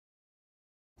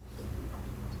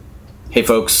Hey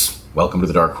folks, welcome to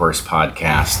the DarkHorse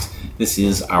podcast. This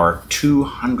is our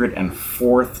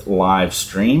 204th live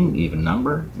stream, even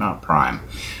number, not prime.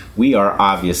 We are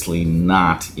obviously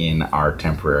not in our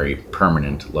temporary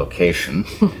permanent location.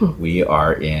 We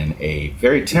are in a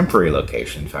very temporary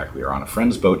location. In fact, we are on a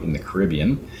friend's boat in the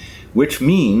Caribbean, which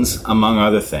means, among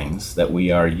other things, that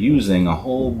we are using a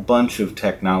whole bunch of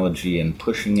technology and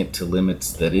pushing it to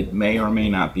limits that it may or may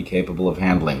not be capable of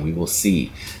handling. We will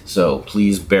see. So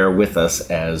please bear with us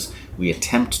as we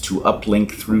attempt to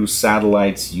uplink through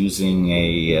satellites using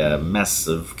a mess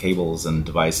of cables and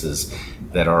devices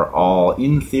that are all,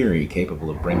 in theory, capable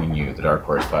of bringing you the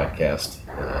DarkHorse podcast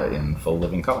in full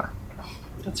living color.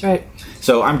 That's right.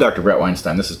 So I'm Dr. Bret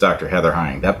Weinstein. This is Dr. Heather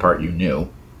Hying. That part you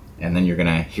knew. And then you're going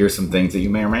to hear some things that you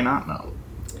may or may not know.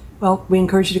 Well, we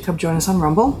encourage you to come join us on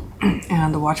Rumble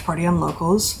and the Watch Party on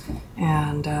Locals.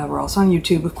 And we're also on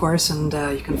YouTube, of course, and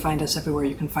you can find us everywhere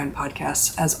you can find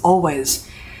podcasts, as always.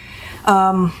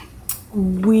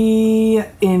 We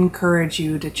encourage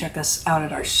you to check us out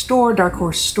at our store,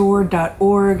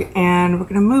 darkhorsestore.org, and we're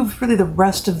going to move really the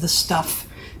rest of the stuff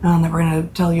that we're going to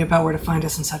tell you about where to find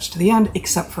us and such to the end,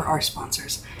 except for our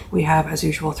sponsors. We have, as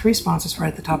usual, 3 sponsors right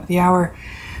at the top of the hour.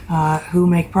 Who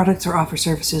make products or offer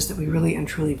services that we really and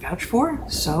truly vouch for.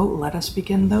 So let us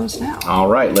begin those now. All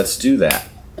right, let's do that.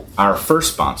 Our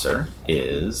first sponsor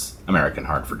is American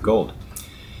Hartford Gold.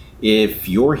 If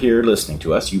you're here listening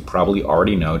to us, you probably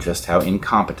already know just how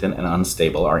incompetent and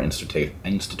unstable our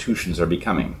institutions are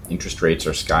becoming. Interest rates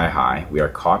are sky high. We are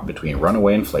caught between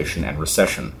runaway inflation and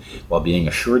recession. While being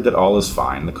assured that all is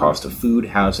fine, the cost of food,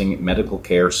 housing, medical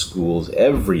care, schools,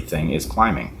 everything is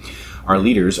climbing. Our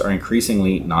leaders are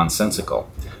increasingly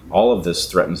nonsensical. All of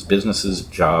this threatens businesses,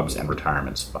 jobs, and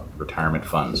retirement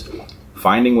funds.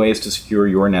 Finding ways to secure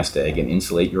your nest egg and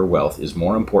insulate your wealth is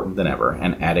more important than ever,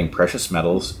 and adding precious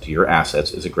metals to your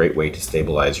assets is a great way to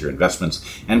stabilize your investments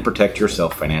and protect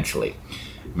yourself financially.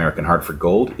 American Hartford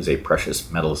Gold is a precious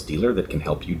metals dealer that can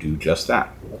help you do just that.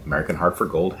 American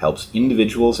Hartford Gold helps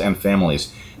individuals and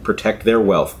families protect their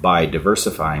wealth by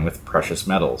diversifying with precious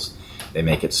metals. They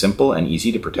make it simple and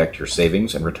easy to protect your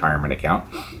savings and retirement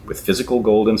account with physical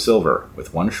gold and silver.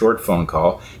 With one short phone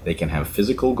call, they can have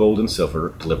physical gold and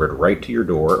silver delivered right to your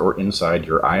door or inside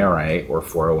your IRA or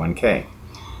 401k.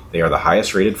 They are the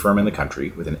highest rated firm in the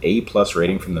country with an A+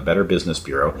 rating from the Better Business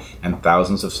Bureau and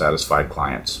thousands of satisfied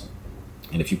clients.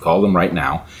 And if you call them right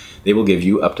now, they will give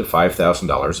you up to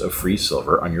 $5,000 of free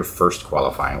silver on your first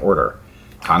qualifying order.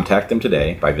 Contact them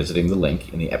today by visiting the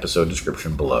link in the episode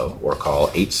description below or call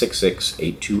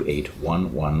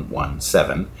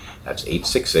 866-828-1117. That's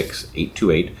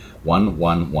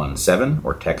 866-828-1117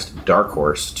 or text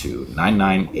DarkHorse to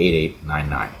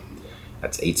 998899.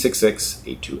 That's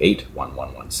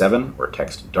 866-828-1117 or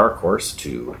text DarkHorse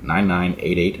to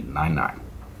 998899.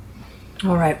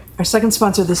 All right. Our second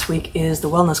sponsor this week is the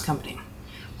Wellness Company.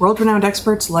 World-renowned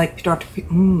experts like Dr.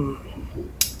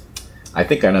 I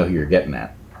think I know who you're getting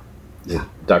at. Is it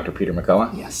Dr. Peter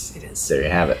McCullough? Yes, it is. There you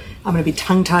have it. I'm going to be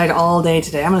tongue-tied all day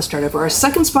today. I'm going to start over. Our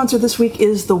second sponsor this week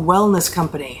is the Wellness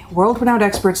Company. World-renowned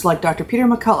experts like Dr. Peter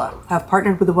McCullough have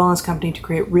partnered with the Wellness Company to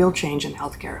create real change in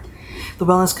healthcare. The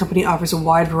Wellness Company offers a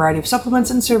wide variety of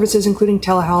supplements and services, including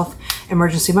telehealth,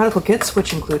 emergency medical kits,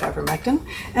 which include ivermectin,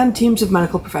 and teams of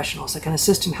medical professionals that can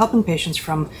assist in helping patients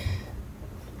from...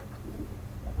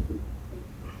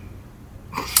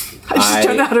 I just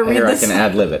don't know how to read this. I can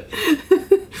ad-lib it.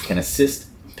 Can assist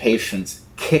patients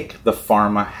kick the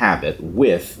pharma habit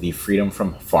with the Freedom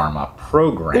from Pharma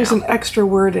program. There's an extra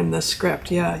word in this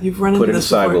script. Yeah, you've run into this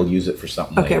before. Put it aside. We'll use it for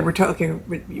something later.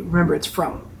 Remember, it's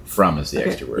from. From is the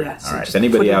extra word. Yeah, so all right. If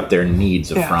anybody out there needs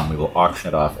a from, we will auction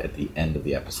it off at the end of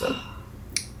the episode.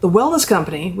 The Wellness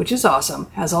Company, which is awesome,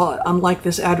 unlike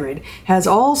this ad read, has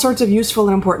all sorts of useful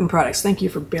and important products. Thank you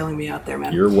for bailing me out there,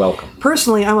 man. You're welcome.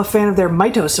 Personally, I'm a fan of their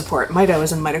Mito support. Mito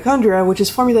is in mitochondria, which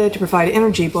is formulated to provide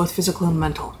energy, both physical and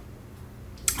mental.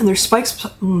 And their spike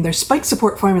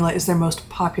support formula is their most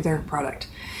popular product.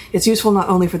 It's useful not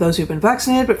only for those who've been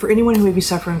vaccinated, but for anyone who may be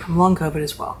suffering from long COVID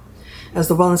as well. As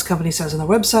the Wellness Company says on their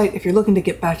website, if you're looking to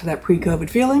get back to that pre-COVID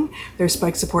feeling, their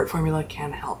spike support formula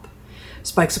can help.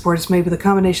 Spike support is made with a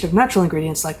combination of natural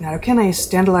ingredients like nattokinase,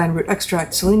 dandelion root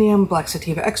extract, selenium, black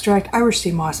sativa extract, Irish sea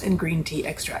moss, and green tea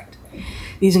extract.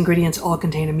 These ingredients all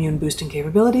contain immune-boosting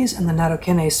capabilities, and the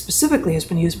nattokinase specifically has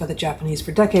been used by the Japanese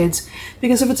for decades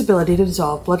because of its ability to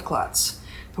dissolve blood clots.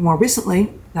 But more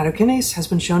recently, nattokinase has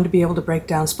been shown to be able to break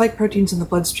down spike proteins in the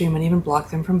bloodstream and even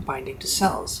block them from binding to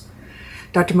cells.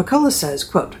 Dr. McCullough says,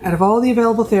 quote, "Out of all the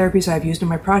available therapies I have used in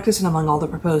my practice and among all the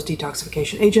proposed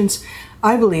detoxification agents,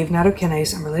 I believe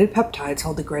nattokinase and related peptides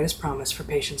hold the greatest promise for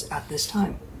patients at this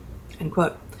time." end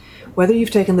quote. Whether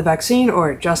you've taken the vaccine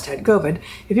or just had COVID,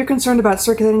 if you're concerned about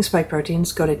circulating spike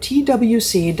proteins, go to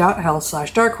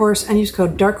twc.health/darkhorse and use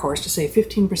code DARKHORSE to save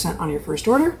 15% on your first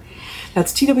order.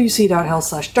 That's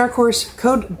twc.health/darkhorse,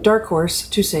 code DARKHORSE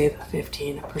to save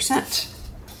 15%.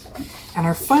 And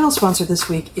our final sponsor this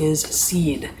week is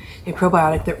Seed, a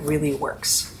probiotic that really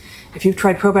works. If you've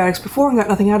tried probiotics before and got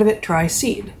nothing out of it, try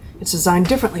Seed. It's designed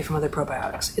differently from other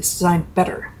probiotics. It's designed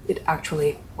better. It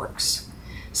actually works.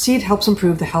 Seed helps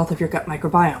improve the health of your gut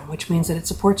microbiome, which means that it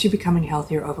supports you becoming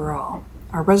healthier overall.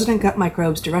 Our resident gut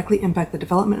microbes directly impact the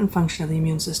development and function of the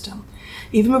immune system.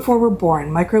 Even before we're born,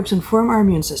 microbes inform our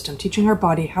immune system, teaching our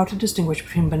body how to distinguish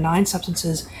between benign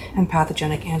substances and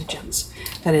pathogenic antigens.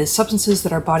 That is, substances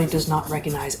that our body does not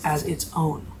recognize as its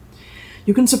own.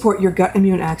 You can support your gut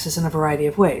immune axis in a variety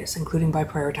of ways, including by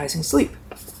prioritizing sleep.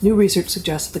 New research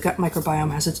suggests that the gut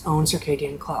microbiome has its own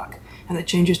circadian clock, and that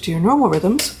changes to your normal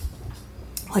rhythms,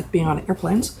 like being on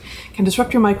airplanes, can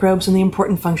disrupt your microbes and the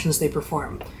important functions they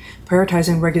perform.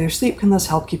 Prioritizing regular sleep can thus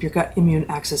help keep your gut immune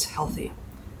axis healthy.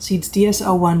 Seed's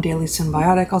DSO1 Daily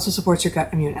Symbiotic also supports your gut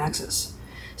immune axis.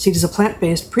 Seed is a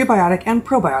plant-based prebiotic and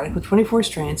probiotic with 24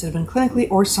 strains that have been clinically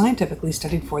or scientifically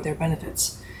studied for their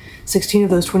benefits. 16 of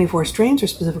those 24 strains are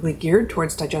specifically geared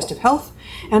towards digestive health,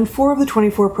 and 4 of the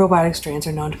 24 probiotic strains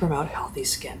are known to promote healthy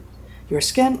skin. Your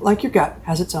skin, like your gut,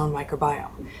 has its own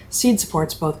microbiome. Seed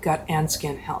supports both gut and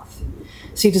skin health.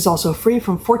 Seed is also free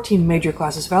from 14 major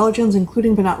classes of allergens,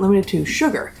 including but not limited to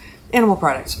sugar, animal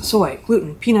products, soy,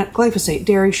 gluten, peanut, glyphosate,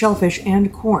 dairy, shellfish,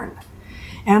 and corn.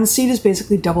 And Seed is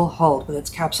basically double-hulled with its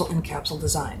capsule-in-capsule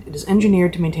design. It is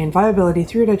engineered to maintain viability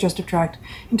through your digestive tract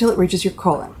until it reaches your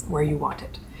colon, where you want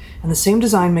it. And the same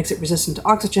design makes it resistant to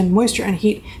oxygen, moisture, and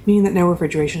heat, meaning that no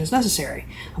refrigeration is necessary.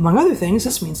 Among other things,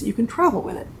 this means that you can travel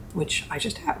with it, which I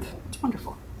just have. It's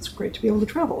wonderful. It's great to be able to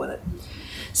travel with it.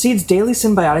 Seed's Daily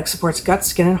Symbiotic supports gut,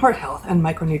 skin, and heart health and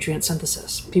micronutrient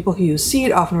synthesis. People who use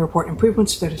Seed often report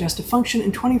improvements to their digestive function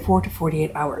in 24 to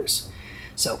 48 hours.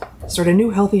 So, start a new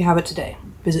healthy habit today.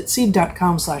 Visit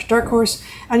seed.com/darkhorse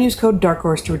and use code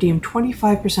DARKHORSE to redeem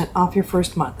 25% off your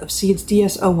first month of Seed's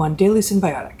DSO1 Daily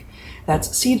Symbiotic.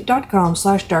 That's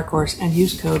seed.com/darkhorse and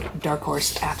use code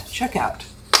DARKHORSE at checkout.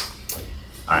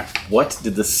 All right. What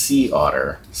did the sea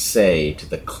otter say to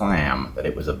the clam that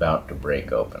it was about to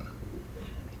break open?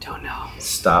 I don't know.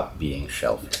 Stop being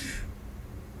shellfish.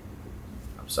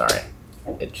 I'm sorry.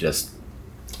 It just...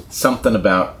 something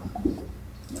about...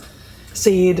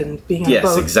 Seed and being on a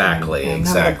boat. Yes, exactly. And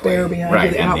exactly. having a bear behind right,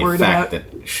 you that you're and not the worried fact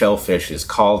about. that shellfish is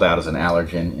called out as an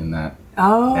allergen in that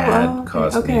ad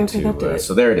caused me that to... did it.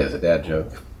 so there it is, a dad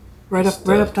joke. Right Just,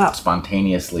 up top.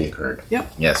 Spontaneously occurred.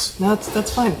 Yep. Yes. No,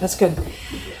 that's fine. That's good.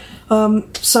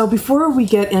 So before we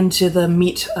get into the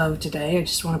meat of today, I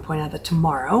just want to point out that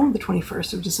tomorrow, the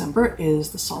 21st of December,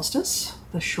 is the solstice.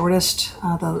 The shortest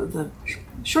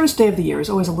shortest day of the year is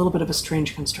always a little bit of a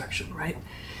strange construction, right?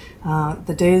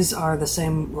 The days are the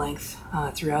same length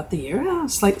throughout the year,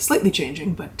 slightly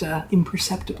changing, but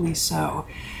imperceptibly so.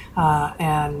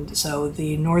 And so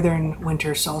the northern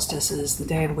winter solstice is the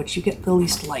day in which you get the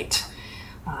least light,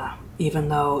 even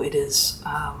though it is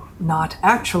not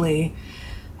actually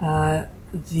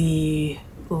the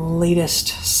latest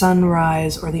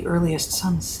sunrise or the earliest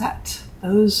sunset.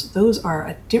 Those are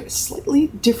a slightly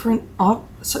different,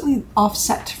 slightly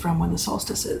offset from when the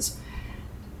solstice is.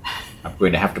 I'm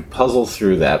going to have to puzzle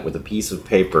through that with a piece of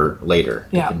paper later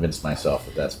to Yeah. convince myself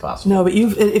that that's possible. No, but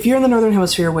if you're in the Northern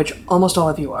Hemisphere, which almost all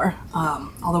of you are,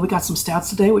 although we got some stats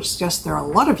today which suggest there are a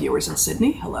lot of viewers in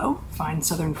Sydney, hello, fine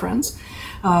Southern friends,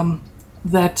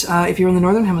 that if you're in the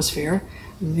Northern Hemisphere,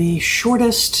 the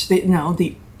shortest,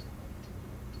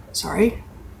 sorry,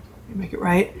 let me make it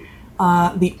right,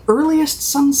 the earliest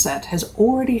sunset has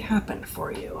already happened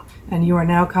for you, and you are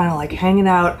now kind of like hanging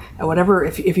out at whatever,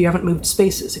 if you haven't moved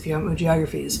spaces, if you haven't moved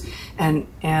geographies, and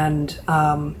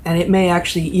it may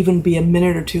actually even be a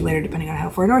minute or two later, depending on how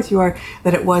far north you are,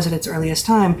 that it was at its earliest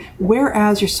time,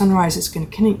 whereas your sunrise is going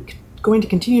to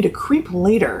continue to creep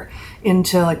later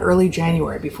into like early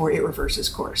January before it reverses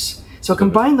course. So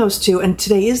combine those two, and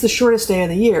today is the shortest day of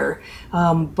the year,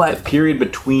 but... The period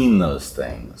between those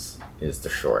things is the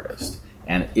shortest.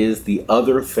 And is the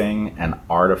other thing an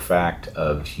artifact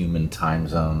of human time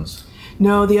zones?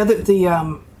 No,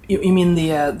 you mean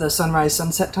the sunrise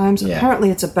sunset times? Yeah.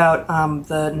 Apparently it's about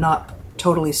the not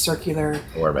totally circular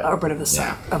orbit of the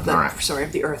sun, Yeah. of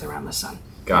the Earth around the sun.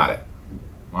 Got it.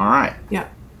 All right. Yeah.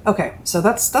 Okay, so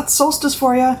that's solstice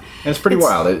for you. And it's pretty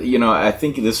wild. I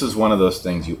think this is one of those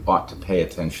things you ought to pay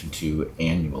attention to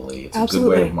annually. It's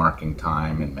Absolutely. a good way of marking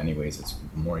time. In many ways, it's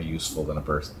more useful than a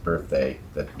birthday.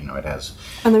 That it has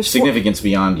significance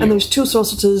beyond you. And there's 2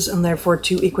 solstices and therefore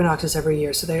 2 equinoxes every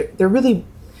year. So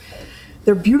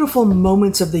they're beautiful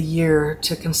moments of the year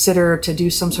to consider, to do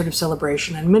some sort of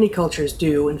celebration. And many cultures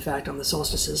do, in fact, on the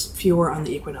solstices. Fewer on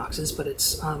the equinoxes, but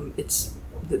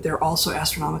they're also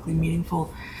astronomically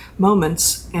meaningful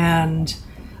moments. And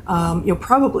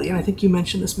probably, and I think you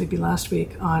mentioned this maybe last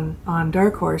week on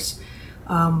DarkHorse,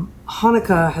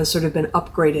 Hanukkah has sort of been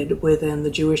upgraded within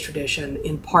the Jewish tradition,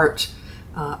 in part,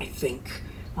 I think,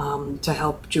 to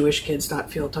help Jewish kids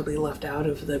not feel totally left out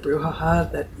of the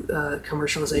brouhaha that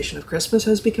commercialization of Christmas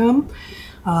has become.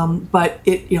 But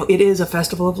it is a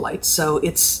festival of lights, so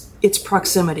its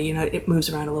proximity, it moves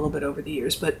around a little bit over the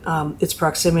years, but its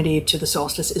proximity to the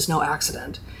solstice is no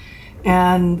accident.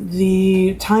 And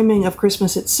the timing of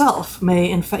Christmas itself may,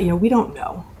 in fact, we don't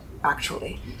know,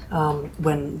 actually,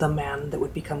 when the man that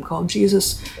would become called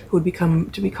Jesus, who would become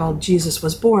to be called Jesus,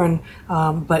 was born,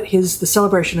 but the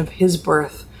celebration of his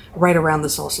birth right around the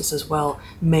solstice as well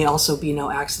may also be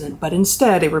no accident, but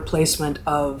instead a replacement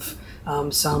of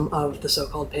some of the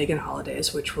so-called pagan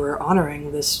holidays, which were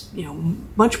honoring this,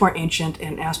 much more ancient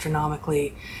and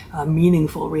astronomically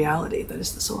meaningful reality that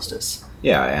is the solstice.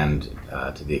 Yeah, and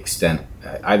to the extent,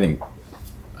 I think,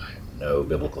 I'm no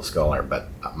biblical scholar, but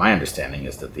my understanding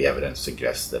is that the evidence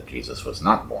suggests that Jesus was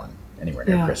not born anywhere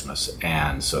near Christmas,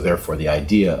 and so therefore the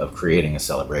idea of creating a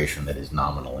celebration that is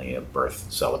nominally a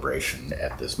birth celebration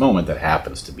at this moment that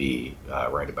happens to be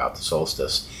right about the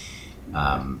solstice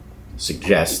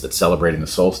suggests that celebrating the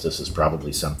solstice is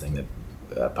probably something that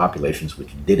populations which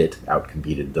did it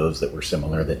outcompeted those that were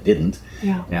similar that didn't.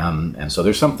 Yeah. And so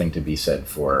there's something to be said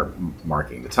for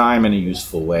marking the time in a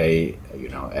useful way.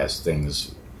 As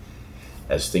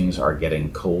things are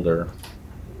getting colder,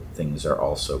 things are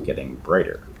also getting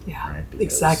brighter. Yeah, right?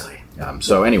 exactly.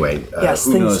 So anyway, yes,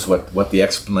 who knows what the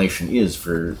explanation is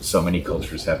for so many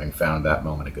cultures having found that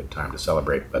moment a good time to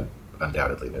celebrate, but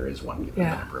undoubtedly there is one given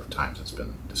the number of times it's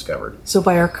been discovered. So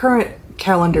by our current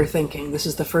calendar thinking, this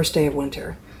is the first day of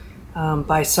winter.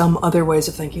 By some other ways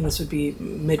of thinking, this would be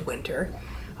midwinter.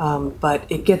 But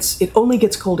it only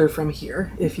gets colder from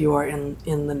here if you are in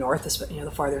the north,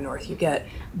 the farther north you get.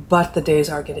 But the days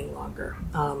are getting longer.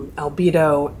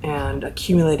 Albedo and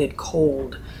accumulated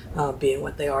cold, being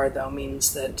what they are, though,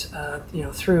 means that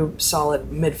through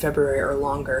solid mid-February or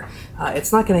longer,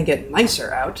 it's not going to get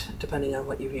nicer out, depending on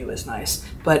what you view as nice.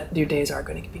 But your days are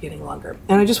going to be getting longer.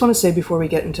 And I just want to say before we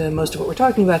get into most of what we're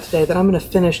talking about today, that I'm going to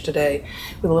finish today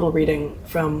with a little reading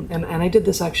from, and I did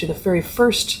this actually the very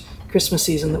first Christmas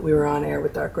season that we were on air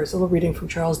with DarkHorse, a little reading from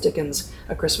Charles Dickens'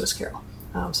 A Christmas Carol.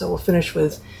 So we'll finish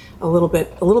with a little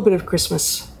bit of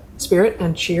Christmas spirit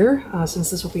and cheer,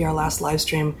 since this will be our last live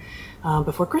stream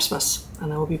before Christmas.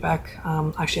 And then we'll be back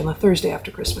actually on the Thursday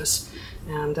after Christmas,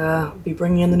 and be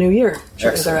bringing in the new year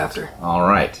shortly thereafter. All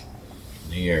right.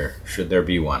 New year, should there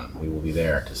be one, we will be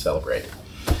there to celebrate.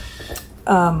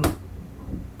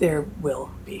 There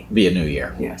will be. Be a new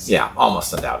year. Yes. Yeah,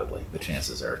 almost undoubtedly. The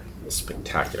chances are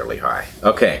spectacularly high.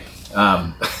 Okay.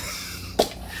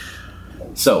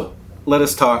 So let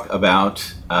us talk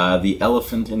about the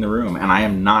elephant in the room. And I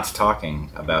am not talking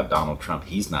about Donald Trump.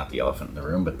 He's not the elephant in the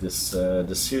room, but this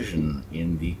decision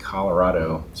in the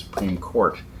Colorado Supreme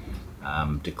Court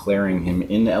declaring him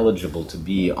ineligible to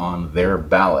be on their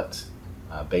ballot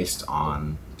based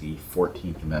on the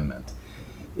 14th Amendment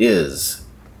is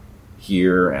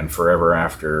here and forever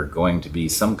after going to be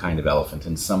some kind of elephant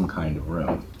in some kind of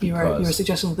room. You are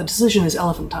suggesting that the decision is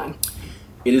elephantine.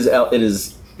 It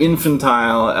is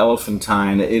infantile,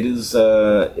 elephantine. It is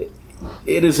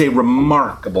a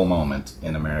remarkable moment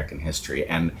in American history,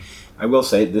 and I will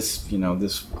say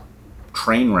this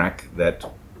train wreck that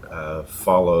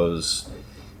follows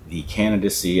the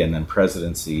candidacy and then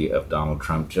presidency of Donald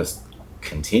Trump just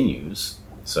continues.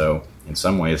 So in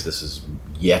some ways, this is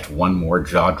yet one more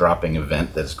jaw-dropping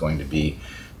event that's going to be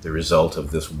the result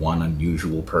of this one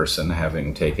unusual person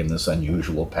having taken this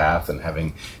unusual path and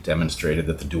having demonstrated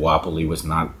that the duopoly was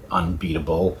not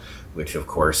unbeatable, which of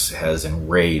course has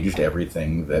enraged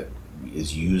everything that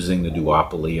is using the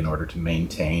duopoly in order to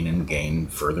maintain and gain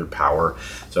further power.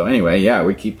 So anyway, yeah,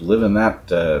 we keep living that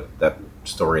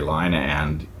storyline,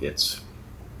 and it's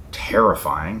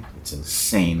terrifying. It's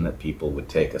insane that people would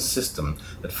take a system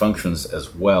that functions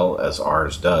as well as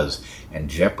ours does and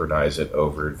jeopardize it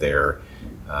over their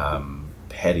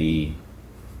petty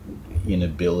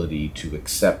inability to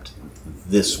accept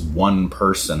this one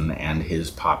person and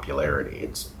his popularity.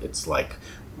 It's like,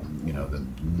 the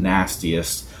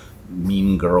nastiest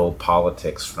mean girl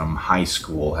politics from high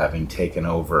school having taken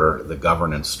over the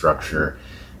governance structure,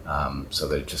 so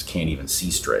that it just can't even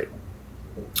see straight.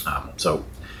 So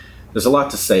there's a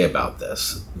lot to say about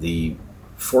this. The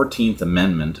 14th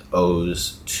Amendment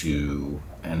owes to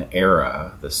an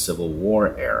era, the Civil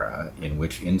War era, in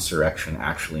which insurrection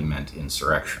actually meant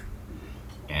insurrection.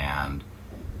 And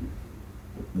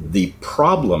the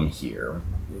problem here,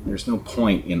 there's no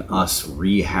point in us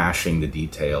rehashing the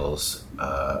details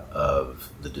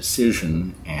of the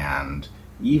decision and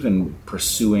even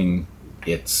pursuing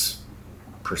its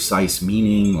precise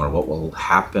meaning or what will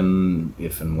happen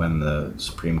if and when the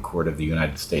Supreme Court of the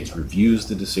United States reviews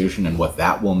the decision and what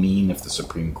that will mean if the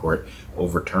Supreme Court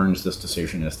overturns this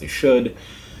decision, as they should.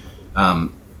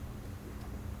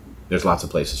 There's lots of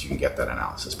places you can get that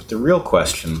analysis. But the real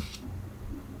question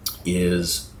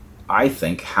is, I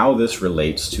think, how this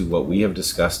relates to what we have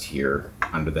discussed here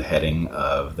under the heading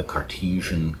of the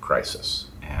Cartesian crisis.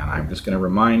 And I'm just going to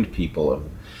remind people of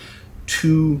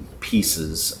two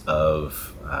pieces of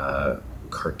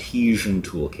Cartesian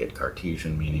toolkit,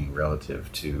 Cartesian meaning relative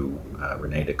to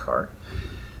René Descartes,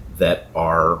 that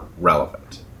are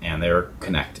relevant, and they're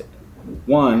connected.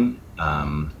 One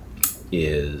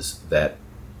is that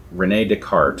René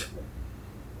Descartes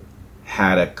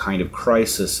had a kind of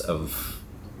crisis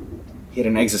he had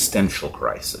an existential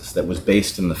crisis that was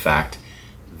based in the fact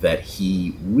that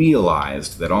he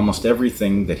realized that almost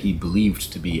everything that he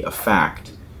believed to be a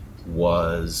fact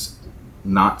was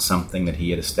not something that he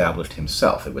had established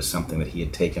himself. It was something that he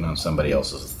had taken on somebody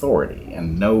else's authority.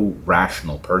 And no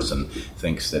rational person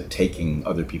thinks that taking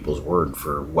other people's word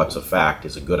for what's a fact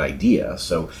is a good idea.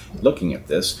 So looking at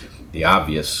this, the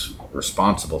obvious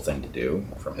responsible thing to do,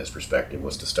 from his perspective,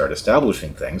 was to start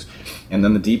establishing things. And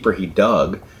then the deeper he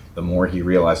dug, the more he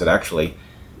realized that actually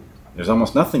there's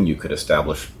almost nothing you could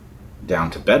establish down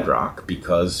to bedrock,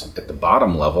 because at the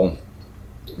bottom level,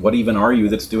 what even are you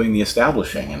that's doing the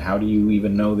establishing, and how do you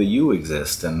even know that you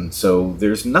exist? And so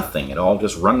there's nothing. It all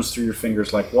just runs through your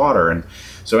fingers like water. And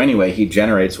so anyway, he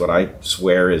generates what I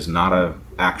swear is not a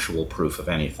actual proof of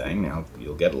anything. Now,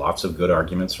 you'll get lots of good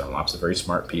arguments from lots of very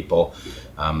smart people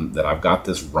that I've got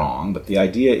this wrong, but the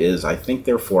idea is, I think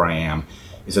therefore I am,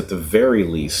 is at the very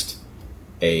least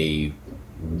a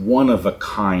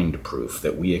one-of-a-kind proof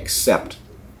that we accept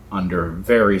under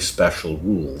very special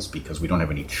rules because we don't have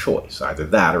any choice. Either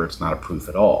that or it's not a proof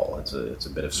at all. It's a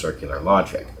bit of circular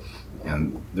logic.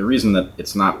 And the reason that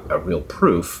it's not a real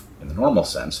proof in the normal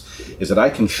sense is that I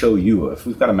can show you, if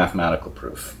we've got a mathematical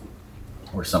proof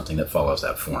or something that follows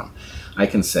that form, I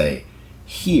can say,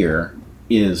 here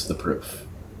is the proof,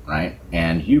 right?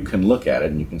 And you can look at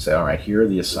it and you can say, all right, here are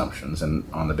the assumptions, and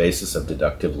on the basis of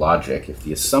deductive logic, if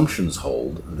the assumptions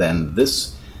hold, then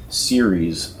this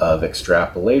series of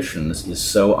extrapolations is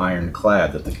so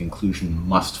ironclad that the conclusion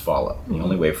must follow. The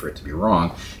only way for it to be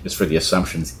wrong is for the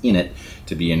assumptions in it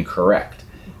to be incorrect,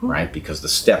 right? Because the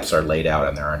steps are laid out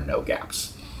and there are no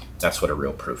gaps. That's what a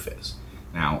real proof is.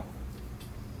 Now,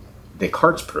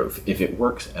 Descartes' proof, if it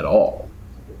works at all,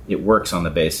 it works on the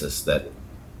basis that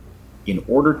in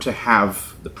order to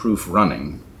have the proof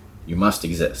running, you must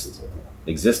exist.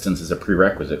 Existence is a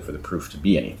prerequisite for the proof to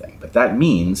be anything. But that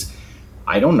means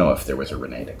I don't know if there was a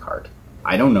René Descartes.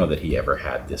 I don't know that he ever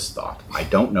had this thought. I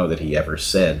don't know that he ever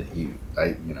said,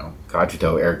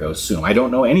 cogito ergo sum. I don't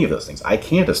know any of those things. I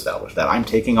can't establish that. I'm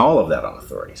taking all of that on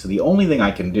authority. So the only thing I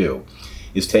can do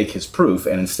is take his proof,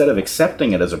 and instead of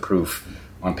accepting it as a proof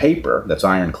on paper that's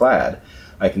ironclad,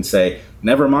 I can say,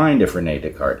 never mind if René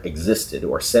Descartes existed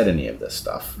or said any of this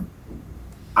stuff.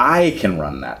 I can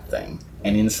run that thing.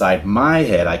 And inside my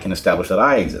head, I can establish that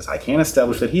I exist. I can't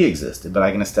establish that he existed, but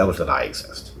I can establish that I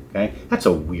exist. Okay? That's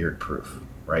a weird proof,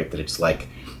 right? That it's like,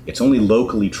 it's only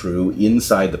locally true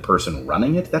inside the person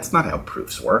running it. That's not how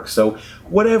proofs work. So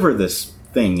whatever this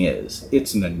thing is,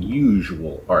 it's an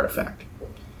unusual artifact.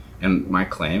 And my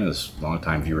claim, as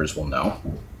longtime viewers will know,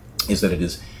 is that it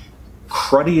is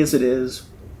cruddy as it is,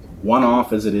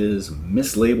 one-off as it is,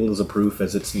 mislabeled as a proof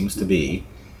as it seems to be,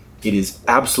 it is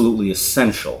absolutely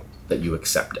essential that you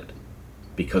accept it,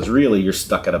 because really you're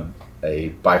stuck at a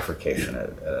bifurcation, at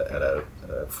a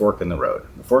fork in the road.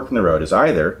 The fork in the road is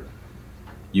either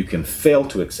you can fail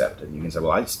to accept it, and you can say,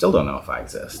 well, I still don't know if I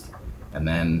exist, and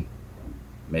then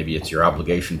maybe it's your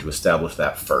obligation to establish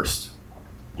that first.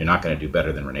 You're not going to do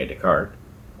better than René Descartes,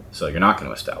 so you're not going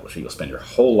to establish it. You'll spend your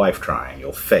whole life trying,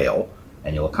 you'll fail,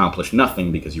 and you'll accomplish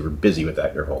nothing because you were busy with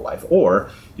that your whole life.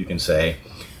 Or you can say,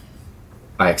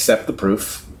 I accept the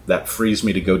proof that frees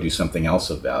me to go do something else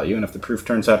of value. And if the proof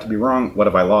turns out to be wrong, what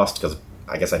have I lost? Because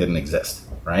I guess I didn't exist,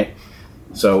 right?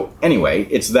 So anyway,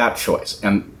 it's that choice.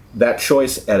 And that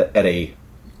choice at a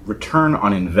return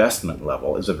on investment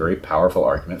level is a very powerful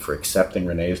argument for accepting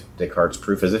Rene Descartes'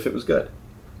 proof as if it was good,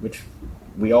 which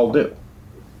we all do.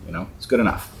 It's good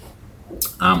enough.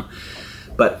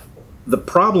 But the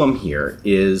problem here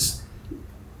is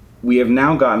we have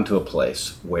now gotten to a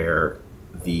place where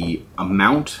the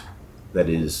amount that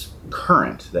is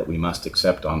current that we must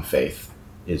accept on faith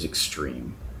is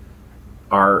extreme.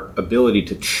 Our ability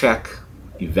to check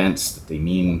events that they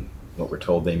mean what we're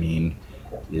told they mean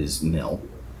is nil.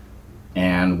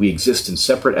 And we exist in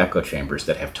separate echo chambers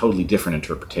that have totally different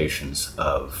interpretations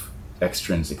of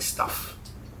extrinsic stuff.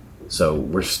 So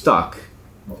we're stuck.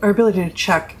 Our ability to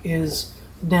check is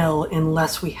nil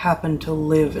unless we happen to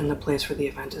live in the place where the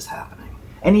event is happening.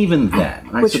 And even then,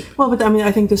 right? But I mean,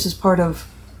 I think this is part of.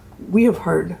 We have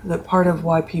heard that part of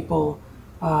why people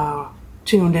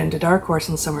tuned into DarkHorse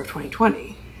in the summer of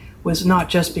 2020 was not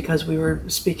just because we were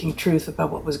speaking truth about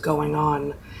what was going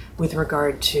on with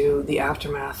regard to the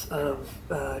aftermath of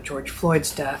George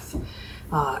Floyd's death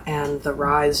and the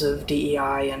rise of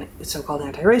DEI and so-called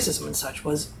anti-racism and such,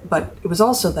 but it was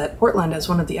also that Portland, as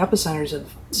one of the epicenters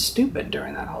of stupid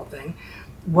during that whole thing,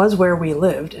 was where we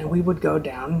lived, and we would go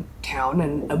downtown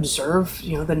and observe,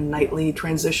 the nightly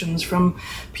transitions from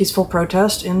peaceful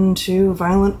protest into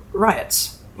violent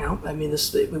riots. I mean,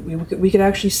 we could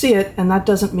actually see it, and that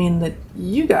doesn't mean that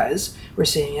you guys were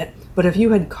seeing it. But if you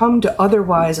had come to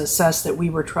otherwise assess that we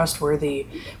were trustworthy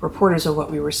reporters of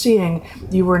what we were seeing,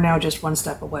 you were now just one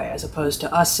step away, as opposed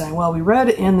to us saying, well, we read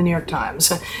in the New York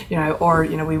Times, or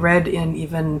we read in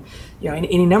even, in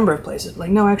any number of places.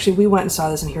 Like, no, actually, we went and saw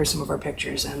this, and here's some of our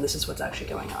pictures, and this is what's actually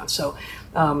going on. So,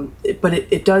 that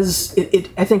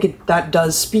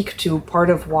does speak to part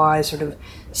of why sort of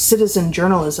citizen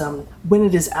journalism, when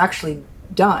it is actually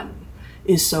done,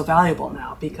 is so valuable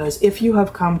now. Because if you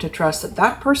have come to trust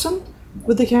that person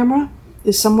with the camera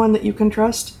is someone that you can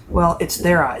trust, well, it's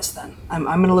their eyes then. I'm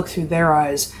going to look through their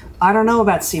eyes. I don't know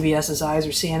about CBS's eyes or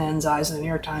CNN's eyes or the New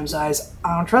York Times eyes.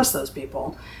 I don't trust those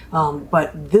people.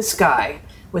 But this guy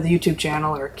with a YouTube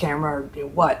channel or a camera or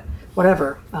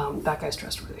whatever, that guy's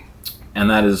trustworthy. And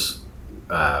that is,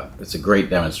 it's a great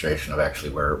demonstration of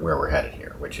actually where we're headed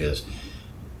here, which is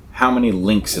how many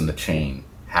links in the chain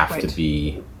have to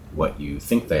be what you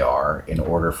think they are in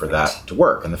order for that to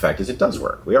work. And the fact is, it does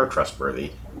work. We are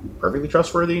trustworthy. Perfectly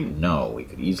trustworthy? No. We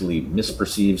could easily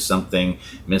misperceive something,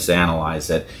 misanalyze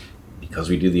it. Because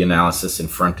we do the analysis in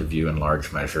front of you in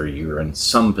large measure, you're in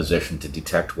some position to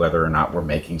detect whether or not we're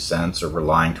making sense or we're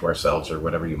lying to ourselves or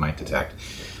whatever you might detect.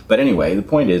 But anyway, the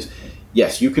point is,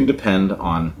 yes, you can depend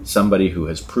on somebody who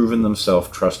has proven themselves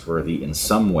trustworthy in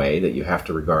some way that you have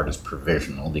to regard as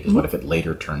provisional, because what if it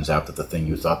later turns out that the thing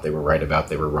you thought they were right about,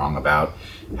 they were wrong about?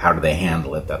 How do they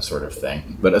handle it? That sort of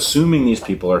thing. But assuming these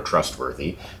people are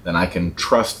trustworthy, then I can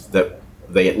trust that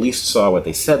they at least saw what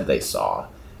they said they saw.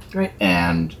 Right.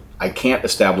 And I can't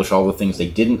establish all the things they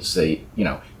didn't say.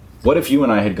 What if you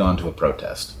and I had gone to a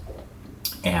protest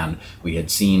and we had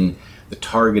seen the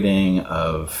targeting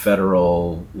of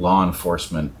federal law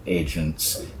enforcement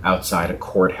agents outside a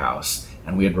courthouse,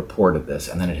 and we had reported this,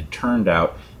 and then it had turned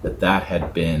out that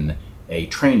had been a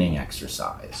training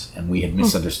exercise, and we had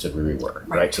misunderstood where we were,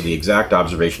 right? So the exact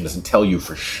observation doesn't tell you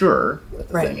for sure that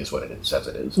the thing is what it says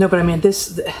it is. No, but I mean,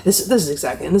 this is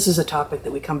exactly, and this is a topic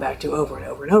that we come back to over and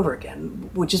over and over again,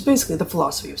 which is basically the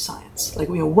philosophy of science. Like,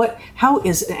 how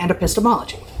is, and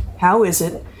epistemology, how is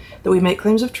it that we make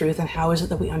claims of truth, and how is it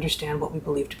that we understand what we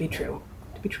believe to be true?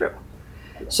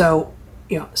 So,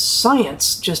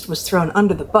 science just was thrown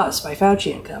under the bus by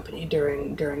Fauci and company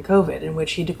during COVID, in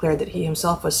which he declared that he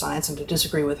himself was science, and to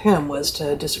disagree with him was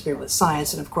to disagree with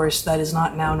science. And of course, that is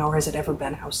not now, nor has it ever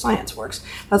been, how science works.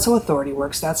 That's how authority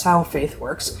works. That's how faith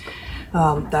works.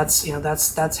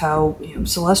 That's how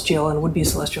celestial and would-be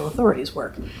celestial authorities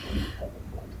work.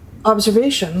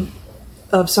 Observation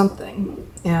of something,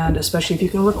 and especially if you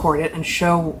can record it and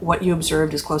show what you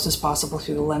observed as close as possible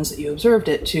through the lens that you observed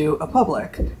it to a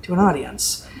public, to an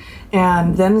audience,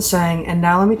 and then saying, and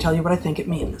now let me tell you what I think it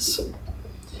means.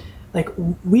 Like,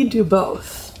 we do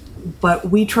both, but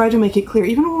we try to make it clear,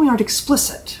 even when we aren't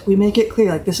explicit, we make it clear,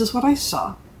 like, this is what I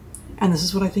saw, and this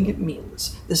is what I think it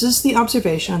means. This is the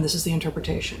observation, and this is the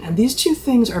interpretation. And these two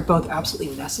things are both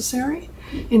absolutely necessary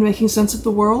in making sense of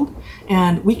the world,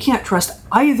 and we can't trust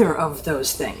either of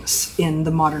those things in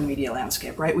the modern media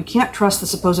landscape, right? We can't trust the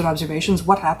supposed observations,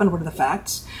 what happened, what are the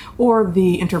facts, or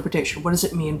the interpretation, what does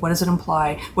it mean, what does it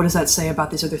imply, what does that say about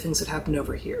these other things that happened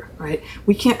over here, right?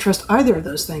 We can't trust either of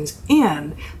those things,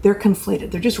 and they're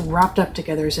conflated. They're just wrapped up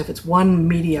together as if it's one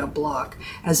media block,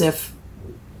 as if,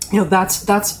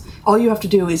 that's all you have to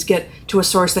do is get to a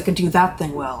source that can do that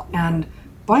thing well. And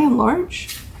by and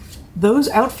large, those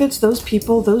outfits, those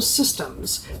people, those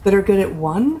systems that are good at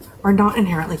one are not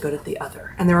inherently good at the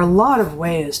other. And there are a lot of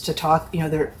ways to talk,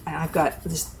 I've got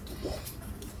this,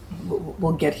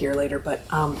 we'll get here later, but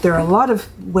there are a lot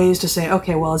of ways to say,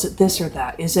 okay, well, is it this or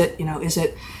that? Is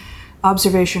it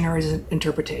observation or is it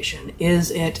interpretation?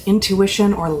 Is it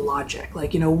intuition or logic?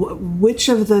 Like, which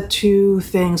of the two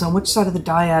things, on which side of the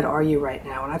dyad are you right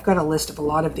now? And I've got a list of a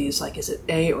lot of these, like, is it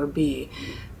A or B?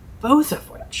 Both of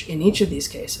which, in each of these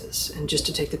cases, and just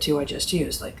to take the two I just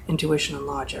used, like intuition and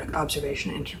logic,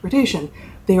 observation and interpretation,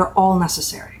 they are all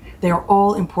necessary. They are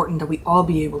all important that we all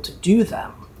be able to do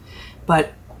them.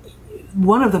 But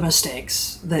one of the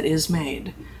mistakes that is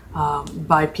made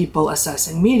by people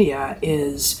assessing media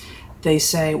is they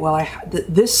say, well,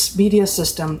 this media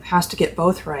system has to get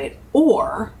both right,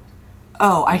 or,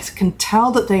 I can tell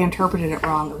that they interpreted it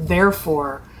wrong,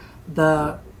 therefore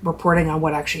the reporting on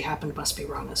what actually happened must be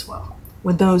wrong as well.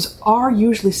 When those are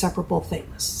usually separable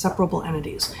things, separable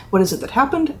entities. What is it that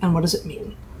happened, and what does it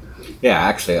mean? Yeah,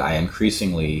 actually, I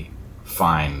increasingly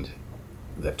find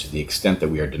that to the extent that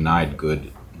we are denied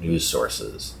good news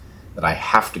sources, that I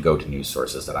have to go to news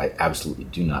sources that I absolutely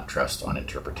do not trust on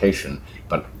interpretation,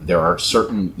 but there are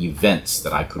certain events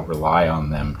that I could rely on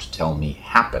them to tell me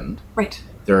happened. Right.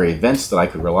 There are events that I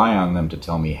could rely on them to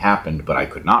tell me happened, but I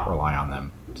could not rely on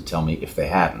them to tell me if they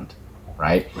hadn't.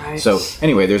 Right? So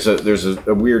anyway, there's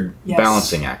a weird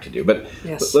balancing act to do. But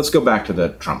let's go back to the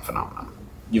Trump phenomenon.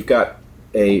 You've got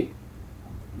the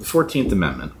 14th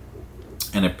Amendment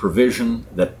and a provision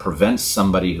that prevents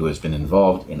somebody who has been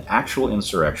involved in actual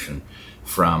insurrection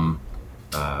from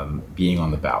being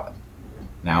on the ballot.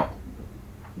 Now,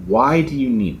 why do you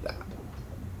need that?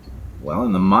 Well,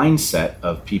 in the mindset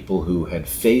of people who had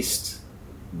faced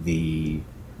the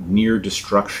near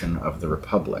destruction of the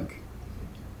Republic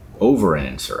over an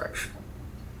insurrection,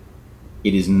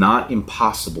 it is not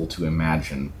impossible to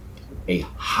imagine a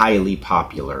highly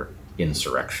popular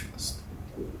insurrectionist.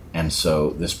 And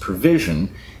so this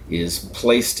provision is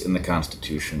placed in the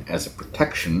Constitution as a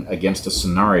protection against a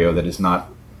scenario that is not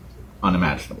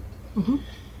unimaginable. Mm-hmm.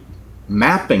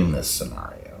 Mapping this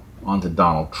scenario onto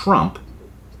Donald Trump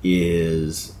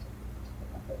is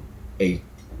a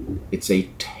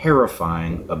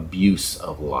terrifying abuse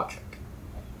of logic.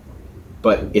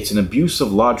 But it's an abuse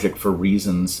of logic for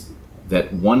reasons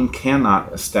that one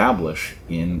cannot establish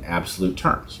in absolute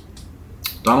terms.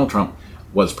 Donald Trump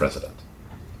was president.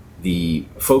 The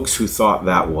folks who thought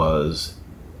that was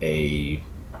an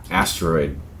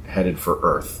asteroid headed for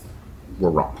Earth were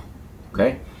wrong.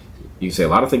 Okay? You can say a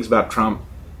lot of things about Trump.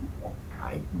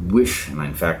 I wish, and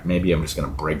in fact, maybe I'm just going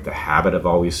to break the habit of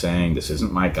always saying, this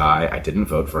isn't my guy, I didn't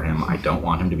vote for him, I don't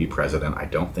want him to be president, I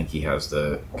don't think he has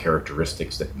the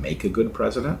characteristics that make a good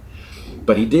president.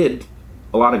 But he did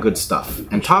a lot of good stuff.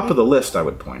 And top of the list, I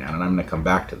would point out, and I'm going to come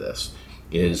back to this,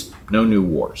 is no new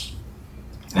wars.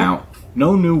 Now,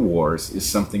 no new wars is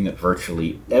something that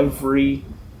virtually every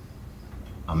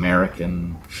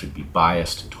American should be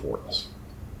biased towards.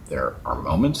 There are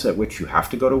moments at which you have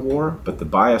to go to war, but the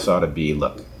bias ought to be,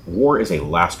 look, war is a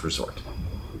last resort.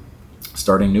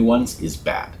 Starting new ones is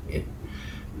bad. It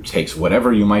takes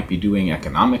whatever you might be doing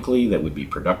economically that would be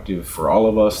productive for all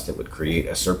of us, that would create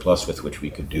a surplus with which we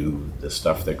could do the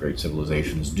stuff that great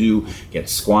civilizations do, get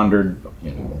squandered,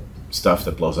 stuff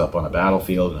that blows up on a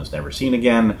battlefield and is never seen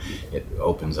again. It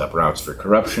opens up routes for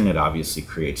corruption. It obviously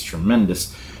creates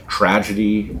tremendous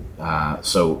tragedy.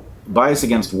 So bias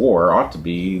against war ought to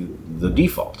be the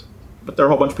default. But there are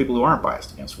a whole bunch of people who aren't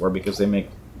biased against war because they make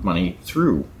money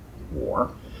through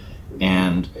war.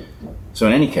 And so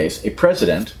in any case, a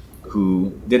president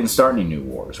who didn't start any new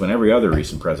wars, when every other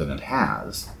recent president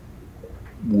has,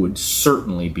 would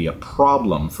certainly be a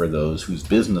problem for those whose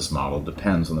business model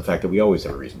depends on the fact that we always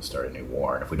have a reason to start a new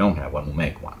war, and if we don't have one, we'll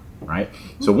make one, right?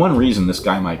 So one reason this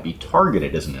guy might be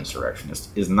targeted as an insurrectionist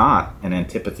is not an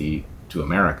antipathy to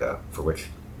America, for which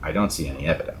I don't see any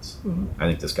evidence. Mm-hmm. I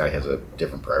think this guy has a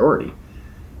different priority,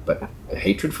 but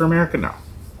hatred for America, no.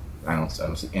 I don't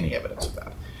see any evidence of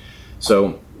that.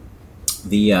 So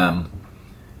the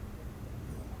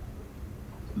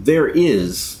there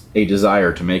is a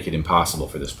desire to make it impossible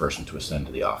for this person to ascend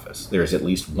to the office. There is at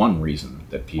least one reason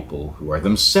that people who are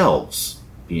themselves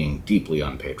being deeply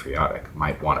unpatriotic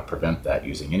might want to prevent that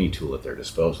using any tool at their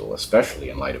disposal, especially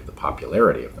in light of the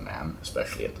popularity of the man,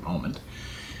 especially at the moment.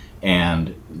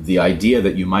 And the idea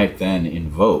that you might then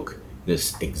invoke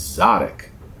this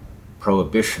exotic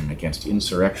prohibition against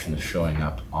insurrectionists showing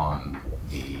up on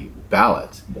the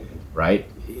ballot, right,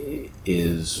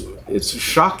 it's a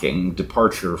shocking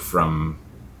departure from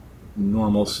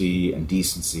normalcy and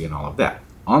decency and all of that.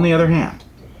 On the other hand,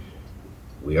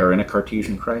 we are in a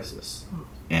Cartesian crisis.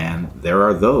 And there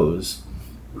are those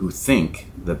who think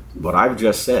that what I've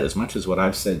just said, as much as what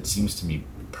I've said seems to me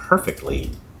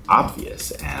perfectly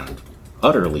obvious and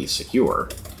utterly secure,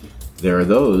 there are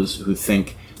those who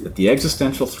think that the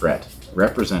existential threat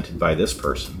represented by this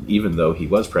person, even though he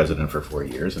was president for 4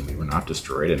 years and we were not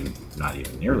destroyed and not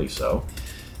even nearly so,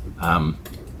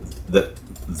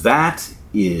 that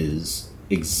is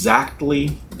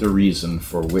exactly the reason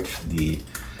for which the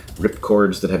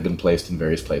ripcords that have been placed in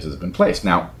various places have been placed.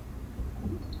 Now,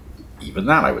 even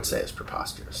that I would say is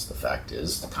preposterous. The fact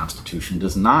is, the Constitution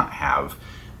does not have,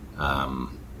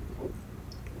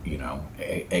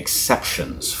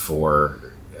 exceptions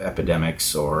for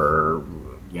epidemics or,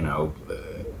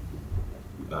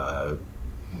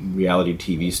 reality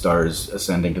TV stars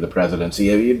ascending to the presidency.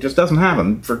 It just doesn't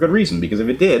happen for good reason, because if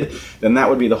it did, then that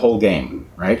would be the whole game,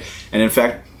 right? And in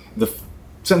fact, the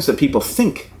sense that people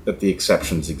think that the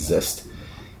exceptions exist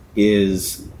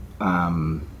is,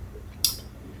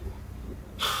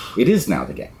 it is now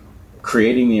the game,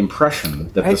 creating the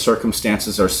impression that the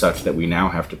circumstances are such that we now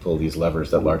have to pull these levers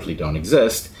that largely don't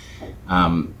exist.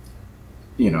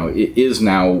 It is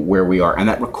now where we are, and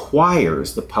that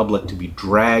requires the public to be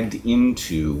dragged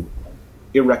into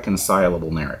irreconcilable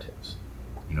narratives.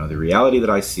 The reality that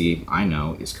I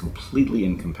know, is completely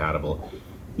incompatible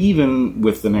even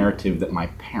with the narrative that my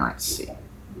parents see,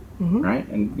 right?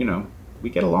 And, we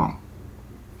get along.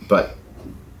 But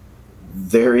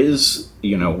there is,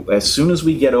 as soon as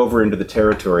we get over into the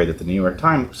territory that the New York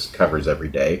Times covers every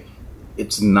day,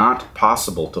 it's not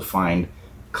possible to find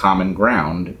common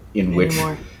ground in which...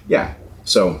 Yeah.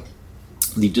 So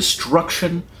the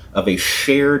destruction of a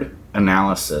shared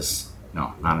analysis...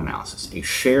 No, not analysis. A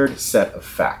shared set of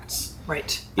facts.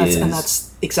 Right. And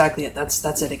that's exactly it.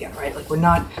 That's it again, right? Like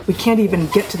we can't even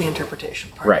get to the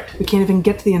interpretation part. Right. We can't even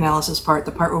get to the analysis part,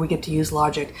 the part where we get to use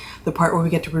logic, the part where we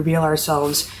get to reveal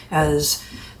ourselves as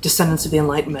descendants of the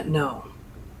Enlightenment. No.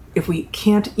 If we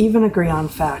can't even agree on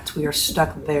facts, we are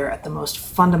stuck there at the most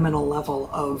fundamental level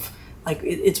of,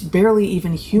 it's barely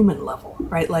even human level,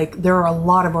 right? Like, there are a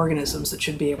lot of organisms that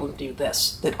should be able to do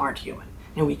this that aren't human,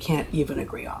 and we can't even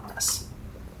agree on this.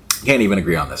 Can't even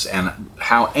agree on this. And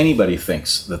how anybody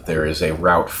thinks that there is a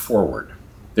route forward.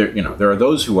 There are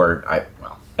those who are,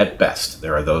 at best,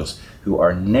 there are those who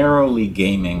are narrowly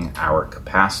gaming our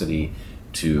capacity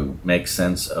to make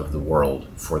sense of the world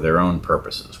for their own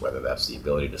purposes, whether that's the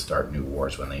ability to start new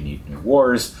wars when they need new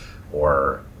wars,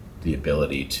 or the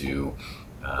ability to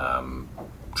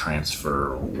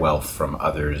transfer wealth from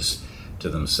others to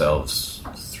themselves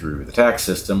through the tax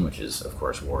system, which is, of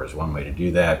course, war is one way to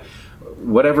do that.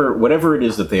 Whatever it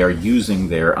is that they are using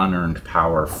their unearned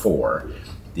power for,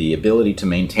 the ability to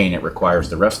maintain it requires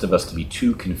the rest of us to be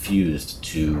too confused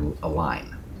to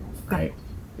align, right?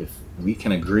 If we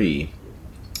can agree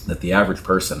that the average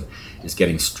person is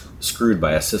getting screwed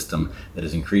by a system that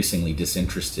is increasingly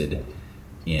disinterested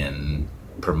in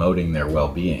promoting their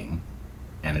well-being,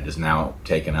 and it is now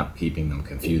taken up keeping them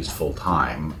confused full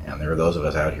time, and there are those of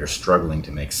us out here struggling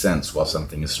to make sense while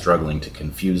something is struggling to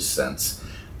confuse sense.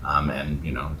 And,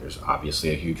 there's obviously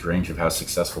a huge range of how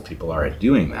successful people are at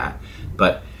doing that.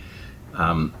 But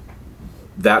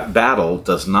that battle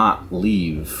does not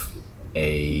leave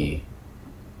a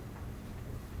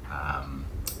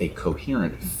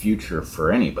coherent future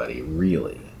for anybody,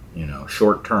 really.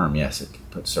 Short term, yes, it can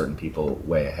put certain people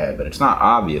way ahead, but it's not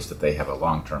obvious that they have a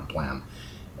long-term plan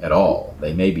at all.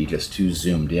 They may be just too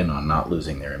zoomed in on not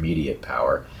losing their immediate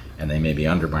power, and they may be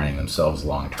undermining themselves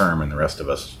long-term, and the rest of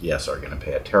us, yes, are going to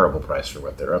pay a terrible price for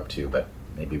what they're up to, but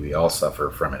maybe we all suffer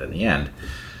from it in the end.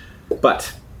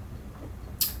 But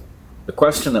the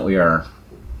question that we are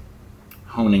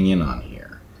honing in on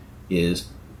here is,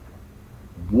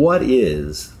 what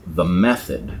is the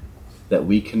method that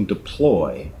we can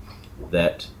deploy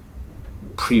that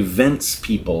prevents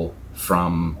people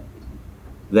from,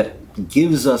 that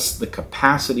gives us the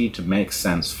capacity to make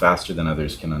sense faster than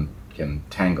others can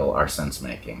tangle our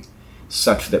sense-making,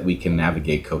 such that we can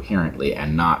navigate coherently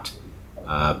and not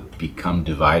become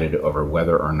divided over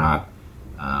whether or not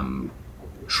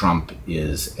Trump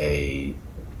is a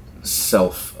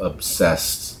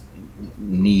self-obsessed,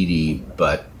 needy,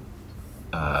 but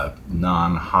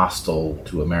non-hostile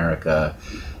to America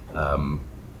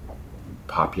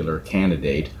popular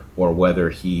candidate, or whether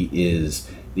he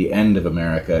is the end of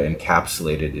America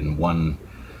encapsulated in one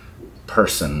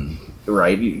person,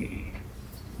 right?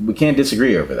 We can't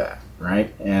disagree over that,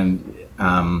 right? And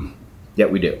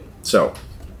yet we do. So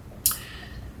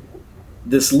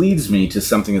this leads me to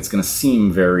something that's going to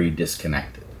seem very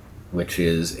disconnected, which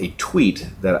is a tweet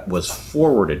that was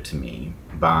forwarded to me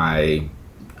by,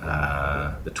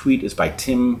 the tweet is by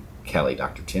Tim Kelly,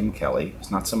 Dr. Tim Kelly. It's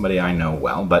not somebody I know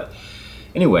well, but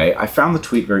anyway, I found the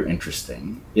tweet very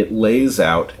interesting. It lays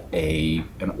out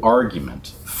an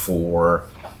argument for,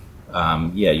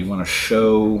 you want to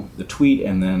show the tweet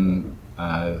and then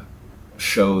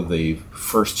show the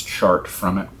first chart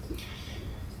from it.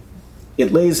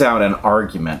 It lays out an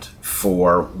argument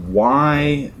for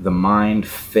why the mind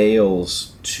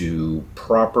fails to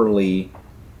properly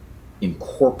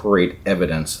incorporate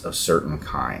evidence of certain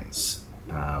kinds.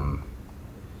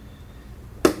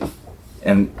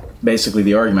 And basically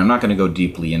the argument, I'm not going to go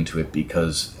deeply into it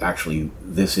because actually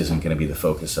this isn't going to be the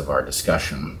focus of our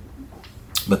discussion,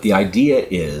 but the idea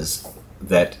is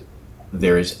that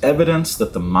there is evidence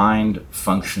that the mind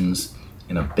functions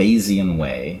in a Bayesian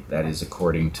way, that is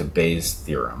according to Bayes'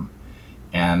 theorem,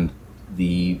 and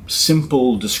the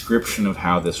simple description of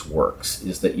how this works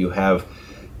is that you have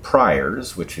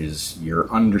priors, which is your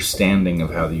understanding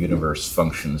of how the universe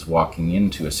functions walking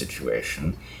into a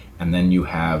situation, and then you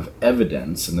have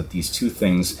evidence, and that these two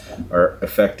things are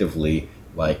effectively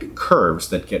like curves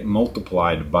that get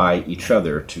multiplied by each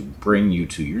other to bring you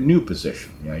to your new position.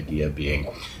 The idea being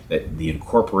that the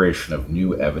incorporation of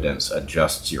new evidence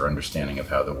adjusts your understanding of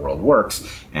how the world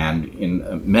works, and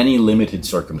in many limited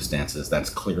circumstances that's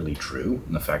clearly true.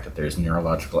 And the fact that there's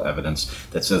neurological evidence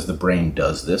that says the brain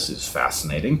does this is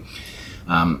fascinating.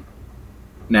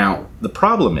 Now, the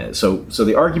problem is, so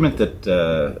the argument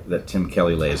that Tim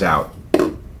Kelly lays out,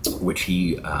 which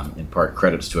he in part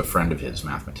credits to a friend of his,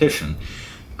 mathematician,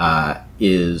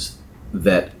 is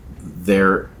that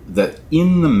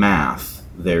in the math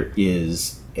there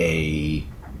is a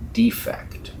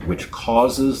defect which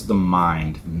causes the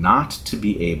mind not to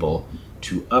be able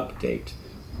to update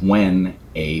when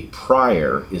a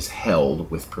prior is held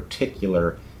with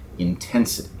particular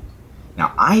intensity.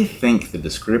 Now, I think the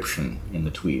description in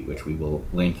the tweet, which we will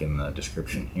link in the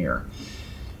description here,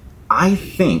 I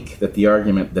think that the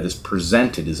argument that is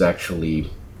presented is actually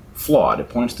flawed. It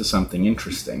points to something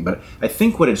interesting, but I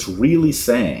think what it's really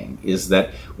saying is that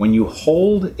when you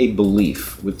hold a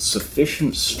belief with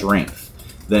sufficient strength,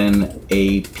 then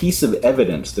a piece of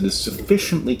evidence that is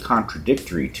sufficiently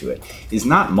contradictory to it is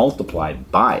not multiplied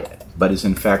by it, but is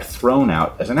in fact thrown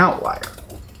out as an outlier.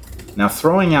 Now,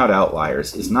 throwing out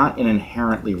outliers is not an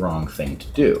inherently wrong thing to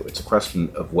do. It's a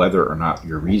question of whether or not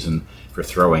your reason for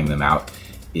throwing them out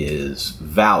is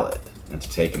valid. And to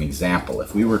take an example,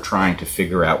 if we were trying to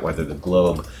figure out whether the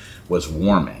globe was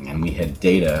warming and we had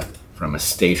data from a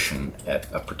station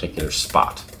at a particular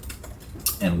spot,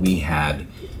 and we had,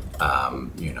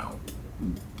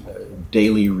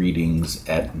 daily readings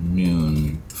at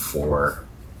noon for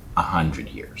 100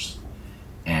 years,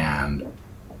 and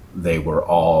they were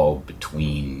all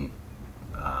between,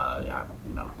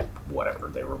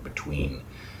 they were between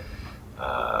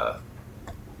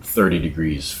 30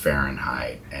 degrees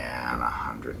Fahrenheit and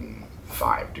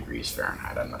 105 degrees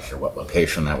Fahrenheit. I'm not sure what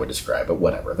location that would describe, but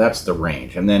whatever. That's the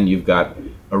range. And then you've got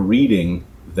a reading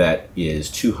that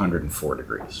is 204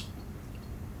 degrees.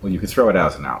 Well, you could throw it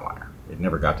out as an outlier. It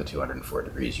never got to 204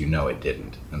 degrees. You know it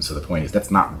didn't. And so the point is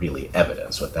that's not really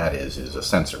evidence. What that is a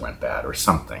sensor went bad or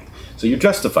something. So you're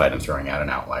justified in throwing out an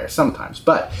outlier sometimes.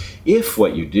 But if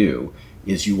what you do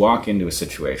is you walk into a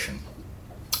situation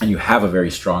and you have a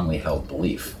very strongly held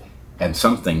belief, and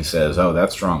something says, oh,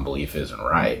 that strong belief isn't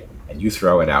right, and you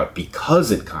throw it out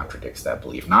because it contradicts that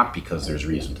belief, not because there's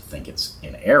reason to think it's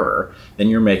in error, then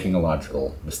you're making a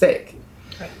logical mistake.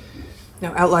 Right.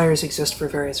 Now, outliers exist for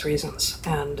various reasons,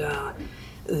 and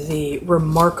the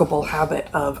remarkable habit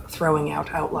of throwing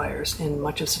out outliers in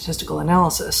much of statistical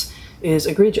analysis is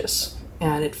egregious,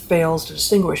 and it fails to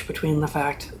distinguish between the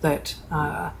fact that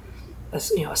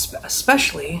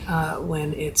especially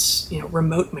when it's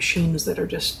remote machines that are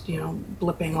just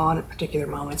blipping on at particular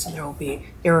moments, and there will be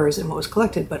errors in what was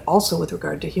collected. But also with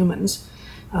regard to humans,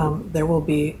 there will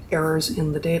be errors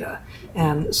in the data,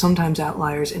 and sometimes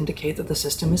outliers indicate that the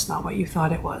system is not what you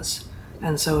thought it was.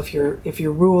 And so if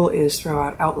your rule is throw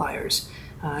out outliers,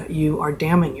 you are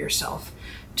damning yourself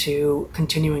to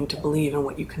continuing to believe in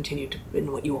what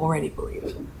you already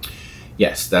believe.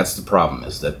 Yes, that's the problem,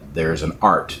 is that there's an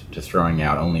art to throwing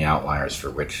out only outliers for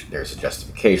which there's a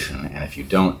justification, and if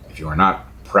you are not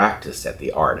practiced at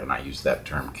the art, and I use that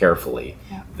term carefully,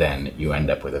 then you end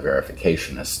up with a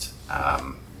verificationist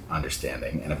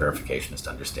understanding, and a verificationist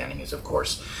understanding is, of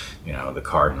course, the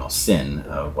cardinal sin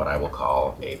of what I will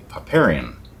call a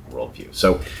Popperian worldview.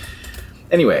 So,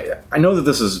 anyway, I know that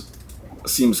this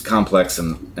seems complex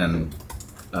and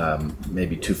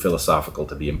maybe too philosophical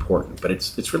to be important, but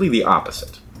it's really the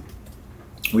opposite.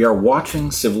 We are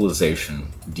watching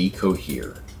civilization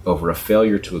decohere over a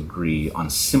failure to agree on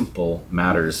simple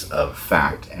matters of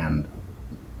fact and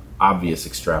obvious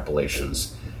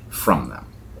extrapolations from them.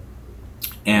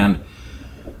 And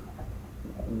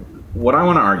what I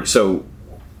want to argue, so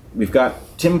we've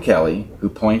got Tim Kelly, who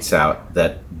points out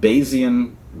that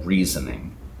Bayesian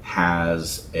reasoning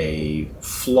has a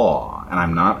flaw, and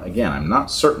I'm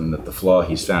not certain that the flaw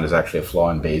he's found is actually a flaw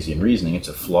in Bayesian reasoning. It's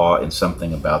a flaw in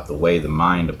something about the way the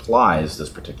mind applies this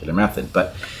particular method.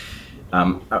 But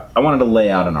I wanted to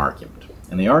lay out an argument,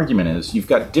 and the argument is you've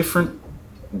got different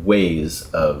ways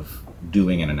of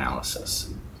doing an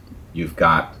analysis. You've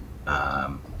got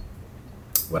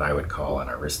what I would call an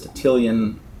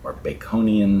Aristotelian or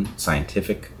Baconian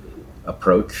scientific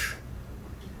approach,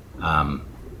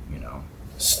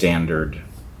 standard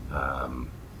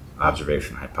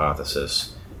observation,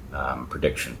 hypothesis,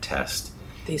 prediction, test.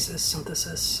 Thesis,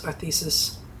 synthesis, or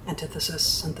thesis, antithesis,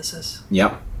 synthesis.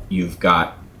 Yep. You've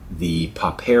got the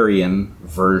Popperian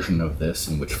version of this,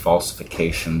 in which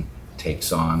falsification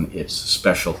takes on its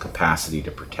special capacity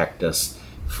to protect us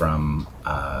from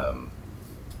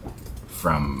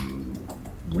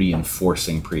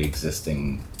reinforcing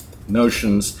pre-existing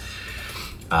notions.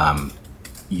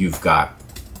 You've got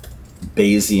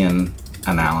Bayesian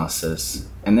analysis,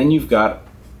 and then you've got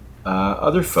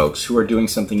other folks who are doing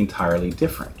something entirely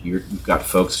different. You've got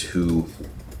folks who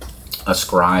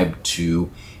ascribe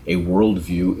to a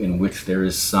worldview in which there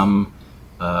is some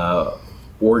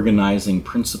organizing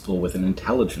principle with an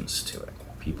intelligence to it.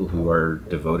 People who are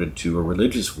devoted to a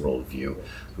religious worldview,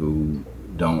 who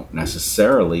don't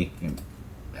necessarily, and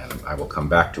I will come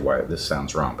back to why this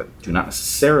sounds wrong, but do not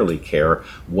necessarily care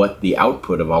what the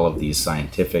output of all of these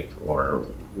scientific or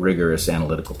rigorous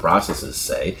analytical processes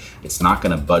say. It's not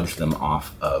going to budge them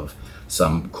off of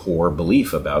some core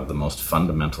belief about the most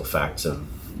fundamental facts of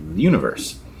the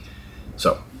universe.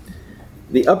 So,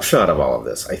 the upshot of all of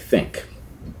this, I think,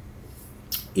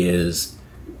 is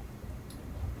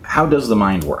how does the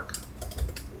mind work?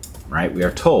 Right? We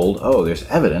are told, there's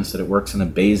evidence that it works in a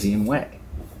Bayesian way.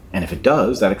 And if it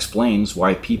does, that explains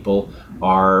why people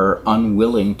are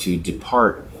unwilling to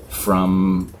depart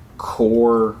from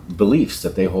core beliefs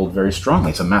that they hold very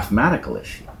strongly. It's a mathematical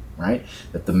issue, right?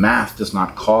 That the math does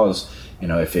not cause,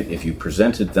 if you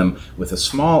presented them with a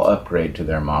small upgrade to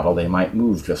their model, they might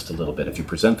move just a little bit. If you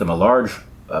present them a large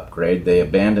upgrade, they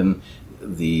abandon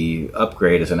the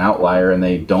upgrade as an outlier and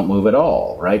they don't move at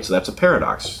all, right? So that's a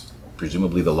paradox.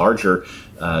 Presumably the larger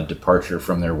departure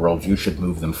from their worldview should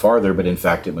move them farther, but in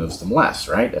fact it moves them less,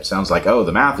 right? That sounds like,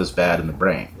 the math is bad in the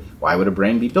brain. Why would a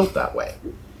brain be built that way?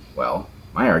 Well,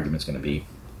 my argument's going to be,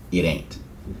 it ain't.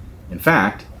 In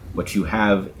fact, what you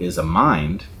have is a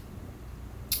mind.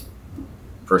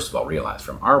 First of all, realize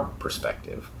from our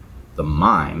perspective, the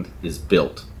mind is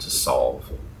built to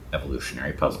solve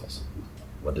evolutionary puzzles.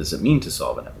 What does it mean to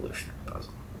solve an evolutionary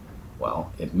puzzle?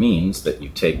 Well, it means that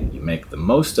you make the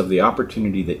most of the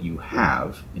opportunity that you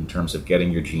have in terms of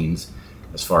getting your genes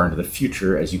as far into the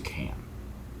future as you can.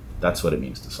 That's what it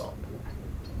means to solve it.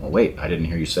 Well, wait, I didn't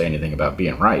hear you say anything about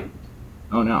being right.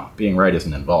 Oh no, being right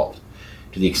isn't involved.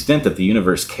 To the extent that the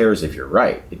universe cares if you're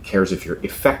right, it cares if you're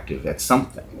effective at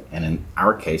something. And in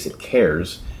our case, it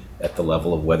cares at the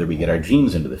level of whether we get our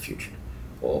genes into the future.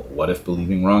 Well, what if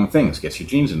believing wrong things gets your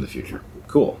genes into the future?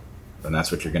 Cool. Then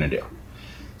that's what you're going to do.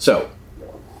 So,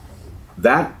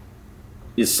 that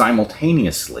is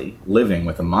simultaneously living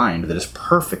with a mind that is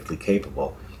perfectly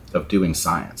capable of doing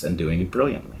science and doing it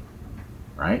brilliantly,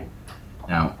 right?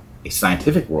 Now, a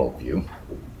scientific worldview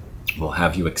will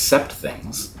have you accept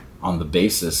things on the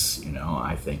basis,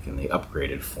 I think in the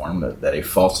upgraded form, that a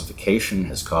falsification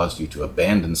has caused you to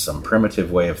abandon some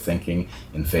primitive way of thinking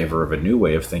in favor of a new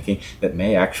way of thinking that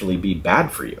may actually be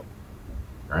bad for you,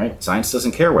 right? Science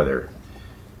doesn't care whether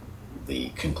the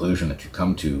conclusion that you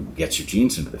come to gets your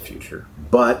genes into the future,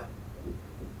 but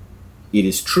it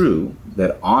is true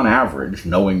that on average,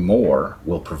 knowing more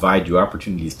will provide you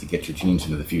opportunities to get your genes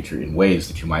into the future in ways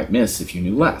that you might miss if you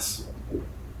knew less.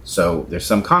 So there's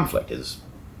some conflict. Is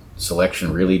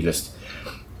selection really just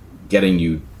getting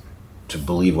you to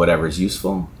believe whatever is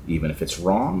useful, even if it's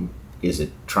wrong? Is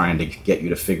it trying to get you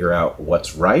to figure out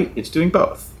what's right? It's doing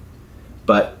both.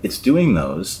 But it's doing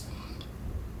those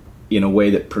in a way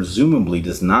that presumably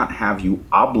does not have you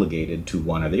obligated to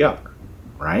one or the other,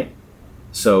 right?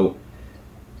 So...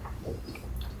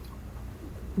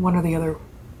 One or the other,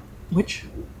 which?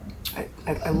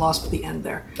 I lost the end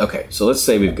there. Okay, so let's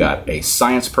say we've got a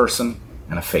science person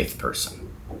and a faith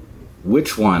person.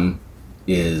 Which one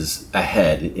is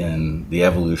ahead in the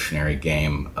evolutionary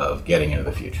game of getting into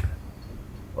the future?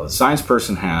 Well, the science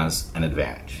person has an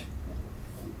advantage.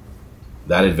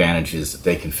 That advantage is that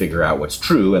they can figure out what's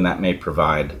true, and that may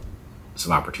provide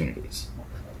some opportunities.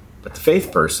 But the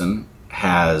faith person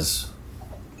has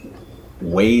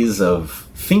ways of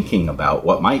thinking about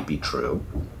what might be true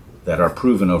that are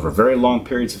proven over very long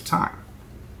periods of time.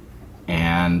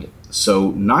 And so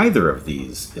neither of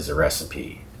these is a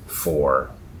recipe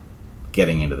for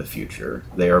getting into the future.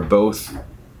 They are both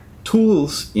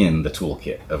tools in the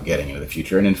toolkit of getting into the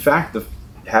future. And in fact,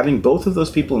 having both of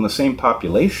those people in the same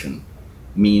population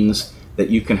means that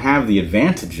you can have the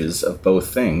advantages of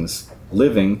both things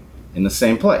living in the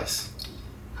same place.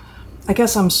 I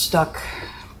guess I'm stuck.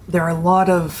 There are a lot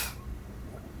of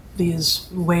these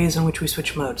ways in which we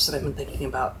switch modes that I've been thinking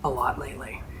about a lot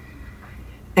lately.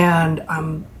 And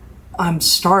I'm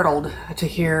startled to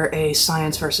hear a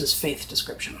science versus faith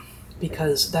description,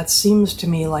 because that seems to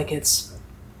me like it's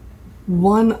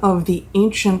one of the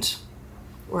ancient,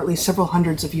 or at least several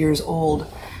hundreds of years old,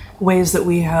 ways that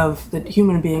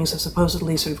human beings have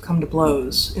supposedly sort of come to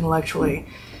blows intellectually,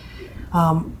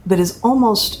 that is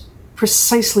almost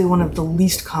precisely one of the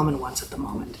least common ones at the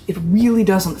moment. It really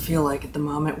doesn't feel like at the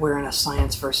moment we're in a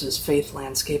science versus faith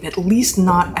landscape, at least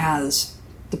not as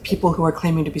the people who are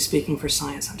claiming to be speaking for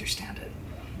science understand it.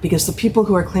 Because the people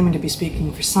who are claiming to be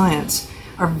speaking for science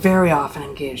are very often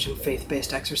engaged in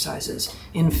faith-based exercises,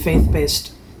 in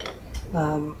faith-based,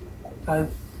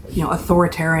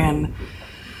 authoritarian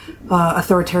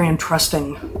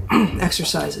trusting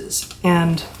exercises.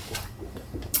 And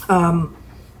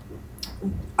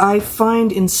I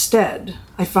find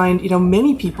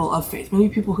many people of faith, many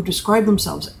people who describe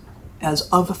themselves as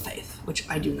of a faith, which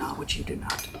I do not, which you do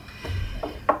not,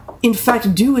 in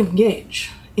fact do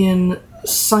engage in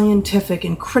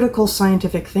critical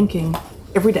scientific thinking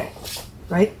every day,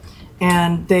 right?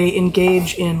 And they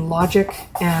engage in logic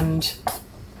and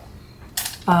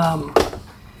I'm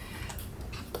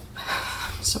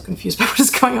so confused by what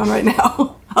is going on right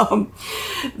now.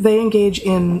 They engage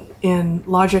in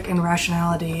logic and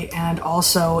rationality, and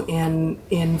also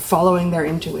in following their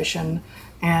intuition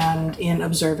and in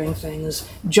observing things,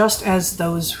 just as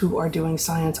those who are doing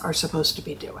science are supposed to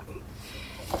be doing.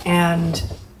 And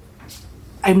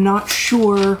I'm not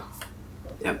sure.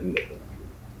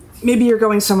 Maybe you're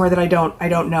going somewhere that I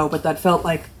don't know, but that felt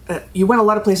like you went a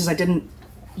lot of places you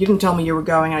didn't tell me you were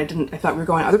going, and I thought we were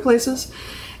going other places.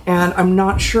 And I'm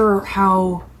not sure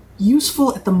how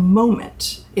useful at the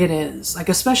moment it is, like,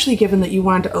 especially given that you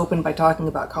wanted to open by talking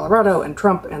about Colorado and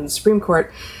Trump and the Supreme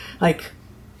Court. Like,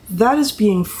 that is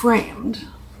being framed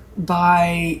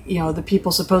by, the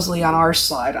people supposedly on our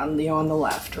side, on the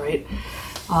left, right?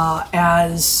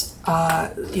 As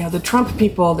the Trump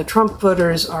people, the Trump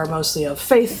voters are mostly of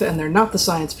faith, and they're not the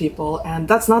science people, and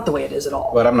that's not the way it is at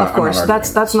all. But I'm not. Of course, I'm not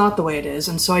that's not the way it is,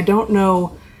 and so I don't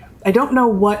know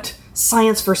what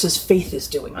science versus faith is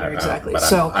doing here exactly. But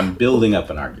so I'm building up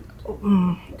an argument.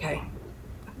 Okay,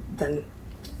 then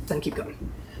keep going.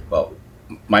 Well,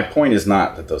 my point is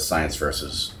not that those science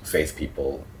versus faith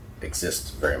people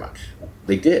exist very much.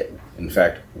 They did. In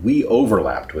fact, we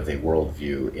overlapped with a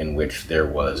worldview in which there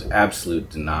was absolute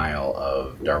denial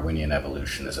of Darwinian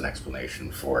evolution as an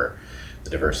explanation for the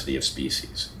diversity of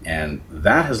species. And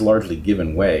that has largely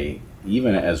given way,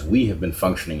 even as we have been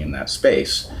functioning in that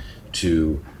space,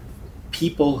 to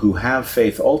people who have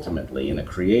faith ultimately in a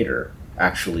creator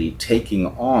actually taking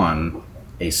on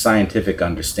a scientific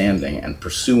understanding and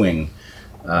pursuing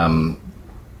a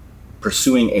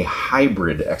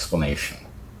hybrid explanation.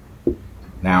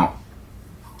 Now,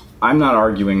 I'm not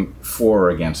arguing for or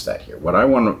against that here. What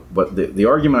the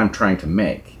argument I'm trying to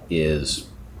make is,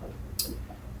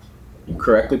 you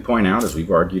correctly point out, as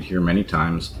we've argued here many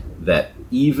times, that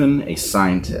even a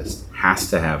scientist has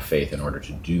to have faith in order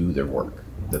to do their work.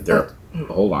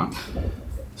 Hold on.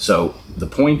 So the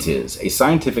point is, a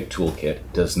scientific toolkit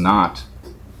does not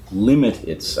limit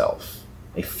itself.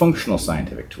 A functional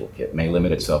scientific toolkit may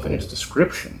limit itself in its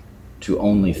description to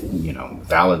only,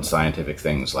 valid scientific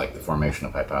things like the formation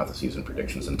of hypotheses and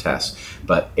predictions and tests.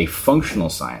 But a functional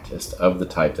scientist of the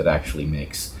type that actually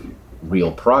makes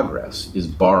real progress is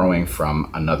borrowing from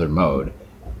another mode,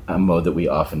 a mode that we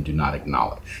often do not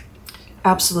acknowledge.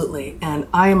 Absolutely. And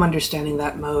I am understanding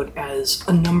that mode as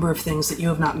a number of things that you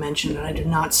have not mentioned, and I do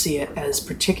not see it as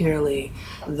particularly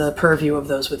the purview of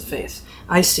those with faith.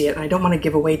 I see it, and I don't want to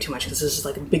give away too much because this is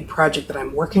like a big project that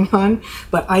I'm working on,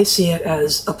 but I see it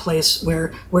as a place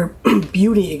where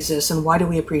beauty exists, and why do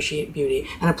we appreciate beauty,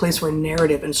 and a place where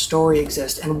narrative and story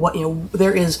exist, and what,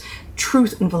 there is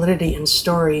truth and validity in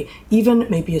story, even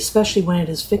maybe especially when it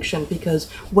is fiction, because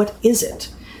what is it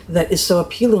that is so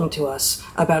appealing to us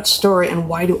about story, and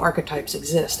why do archetypes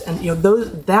exist? And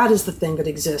that is the thing that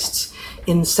exists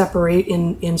in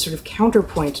sort of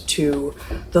counterpoint to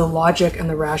the logic and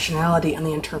the rationality and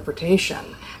the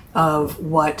interpretation of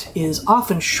what is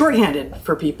often shorthanded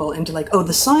for people into like, oh,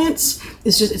 the science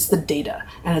is it's the data,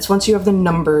 and it's once you have the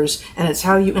numbers, and it's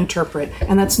how you interpret,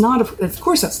 and that's not, of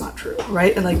course that's not true,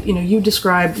 right? And like, you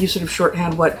sort of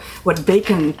shorthand what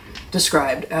Bacon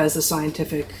described as the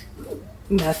scientific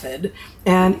method,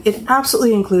 and it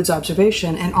absolutely includes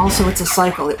observation, and also it's a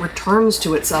cycle. It returns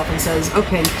to itself and says,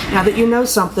 okay, now that you know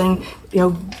something,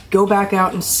 go back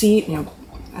out and see,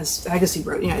 as Agassi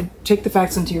wrote, take the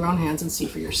facts into your own hands and see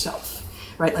for yourself,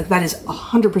 right? Like that is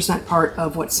 100% part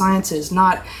of what science is,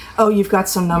 not, oh, you've got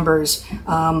some numbers,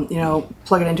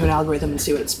 plug it into an algorithm and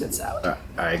see what it spits out.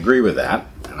 I agree with that,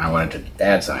 and I wanted to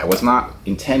add something. I was not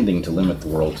intending to limit the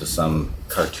world to some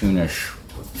cartoonish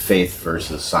faith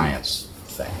versus science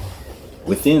thing.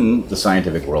 Within the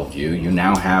scientific worldview, you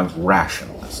now have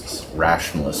rationalists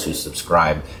who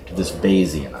subscribe to this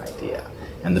Bayesian idea.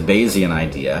 And the Bayesian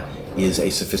idea is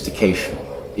a sophistication.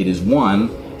 It is one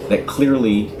that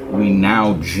clearly we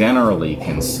now generally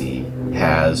can see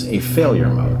has a failure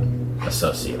mode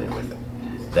associated with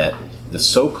it. That the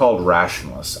so-called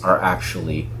rationalists are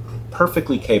actually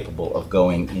perfectly capable of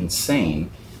going insane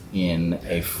in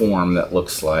a form that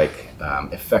looks like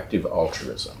effective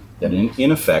altruism. That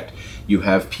in effect, you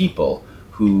have people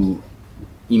who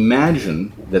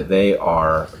imagine that they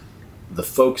are the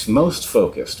folks most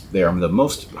focused. They are the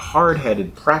most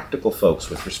hard-headed, practical folks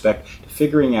with respect to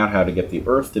figuring out how to get the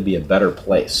Earth to be a better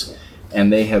place.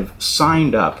 And they have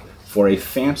signed up for a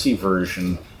fancy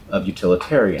version of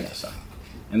utilitarianism.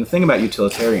 And the thing about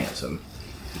utilitarianism,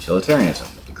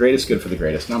 the greatest good for the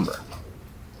greatest number.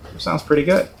 It sounds pretty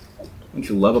good. Wouldn't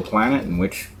you love a planet in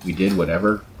which we did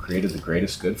whatever created the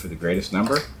greatest good for the greatest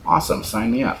number? Awesome,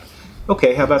 sign me up.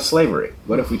 Okay, how about slavery?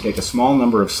 What if we take a small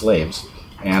number of slaves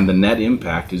and the net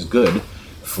impact is good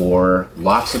for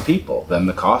lots of people? Then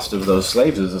the cost of those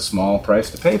slaves is a small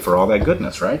price to pay for all that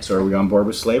goodness, right? So are we on board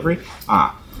with slavery?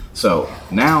 So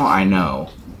now I know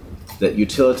that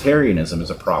utilitarianism is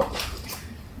a problem.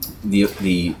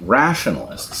 The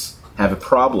rationalists have a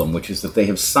problem, which is that they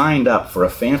have signed up for a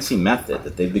fancy method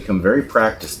that they've become very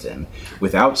practiced in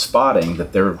without spotting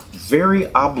that their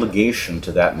very obligation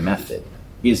to that method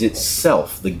is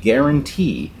itself the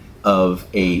guarantee of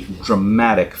a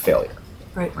dramatic failure.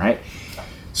 Right?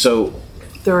 So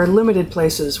there are limited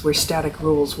places where static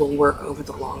rules will work over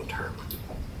the long term.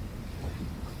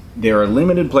 There are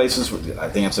limited places, I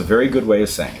think that's a very good way of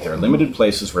saying it. There are limited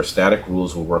places where static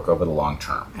rules will work over the long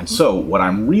term. And so what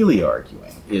I'm really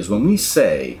arguing is when we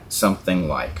say something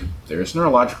like, there's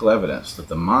neurological evidence that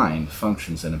the mind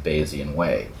functions in a Bayesian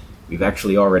way, we've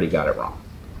actually already got it wrong.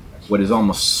 What is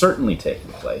almost certainly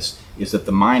taking place is that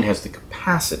the mind has the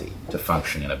capacity to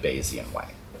function in a Bayesian way.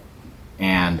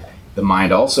 And the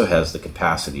mind also has the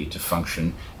capacity to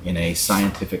function in a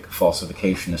scientific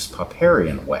falsificationist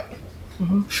Popperian way.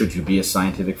 Mm-hmm. Should you be a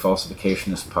scientific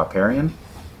falsificationist Popperian?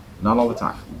 Not all the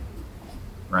time,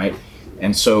 right?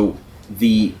 And so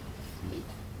the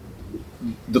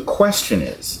question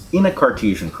is, in a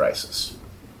Cartesian crisis,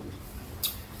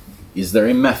 is there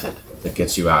a method that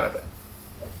gets you out of it?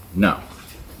 No.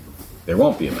 There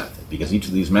won't be a method, because each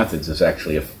of these methods is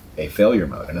actually a failure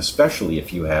mode, and especially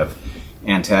if you have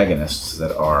antagonists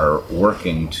that are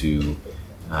working to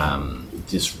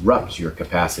disrupt your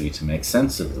capacity to make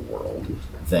sense of the world,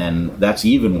 then that's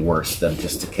even worse than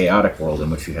just a chaotic world in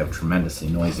which you have tremendously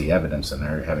noisy evidence and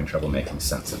they're having trouble making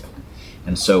sense of it.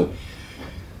 And so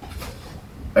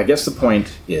I guess the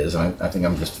point is, and I think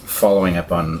I'm just following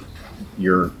up on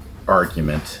your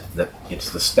argument, that it's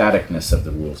the staticness of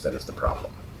the rules that is the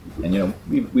problem. And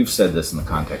we've said this in the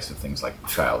context of things like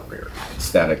child rearing.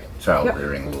 Static child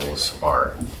rearing rules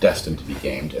are destined to be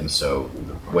gamed, and so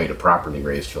the way to properly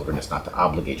raise children is not to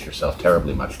obligate yourself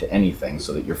terribly much to anything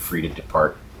so that you're free to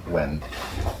depart when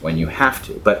you have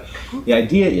to. But the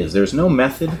idea is there's no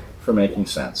method for making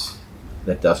sense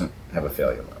that doesn't have a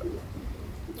failure mode.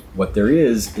 What there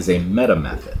is a meta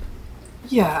method.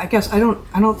 Yeah, I guess I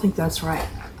don't think that's right.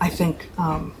 I think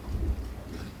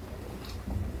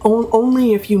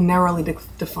only if you narrowly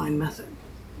define method.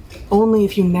 only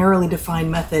if you narrowly define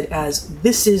method as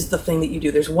this is the thing that you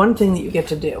do. There's one thing that you get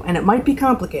to do. And it might be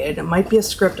complicated. It might be a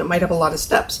script. It might have a lot of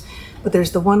steps. But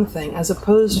there's the one thing, as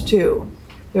opposed to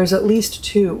there's at least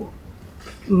two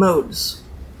modes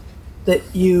that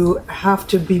you have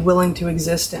to be willing to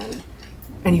exist in.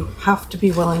 And you have to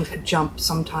be willing to jump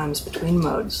sometimes between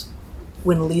modes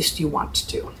when least you want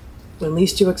to, when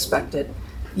least you expect it,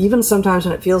 even sometimes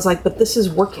when it feels like, but this is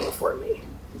working for me.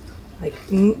 Like,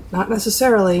 not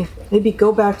necessarily. Maybe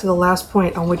go back to the last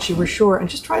point on which you were sure and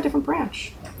just try a different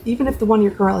branch, even if the one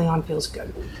you're currently on feels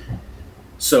good.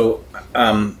 So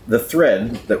the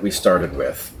thread that we started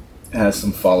with has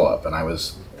some follow-up, and I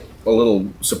was a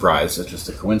little surprised. It's just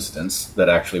a coincidence that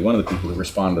actually one of the people who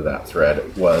responded to that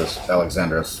thread was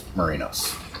Alexandros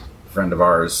Marinos, a friend of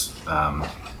ours,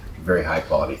 very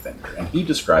high-quality thinker. And he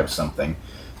described something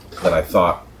that I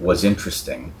thought was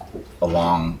interesting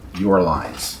along your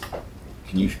lines.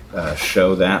 Can you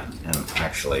show that? And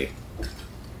actually,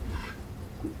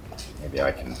 maybe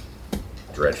I can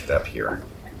dredge it up here,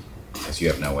 because you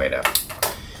have no way to.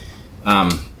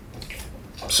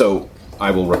 So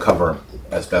I will recover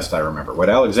as best I remember. What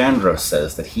Alexandros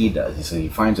says that he does, he says he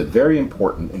finds it very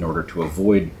important in order to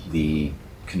avoid the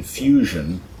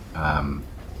confusion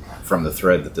from the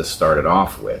thread that this started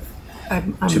off with.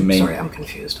 I'm sorry, I'm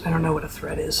confused. I don't know what a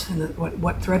thread is. And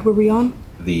what thread were we on?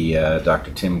 The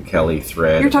Dr. Tim Kelly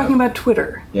thread. You're talking about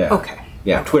Twitter. Yeah. Okay.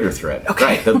 Yeah, Twitter thread.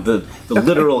 Okay. Right, the okay.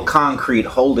 Literal concrete,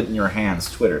 hold it in your hands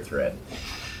Twitter thread.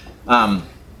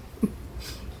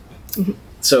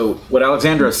 So what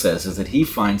Alexandros says is that he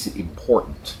finds it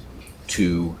important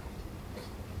to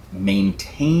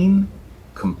maintain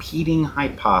competing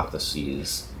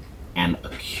hypotheses and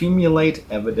accumulate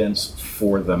evidence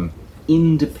for them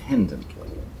independently.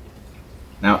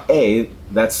 Now, I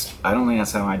don't think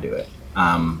that's how I do it.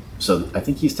 So I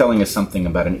think he's telling us something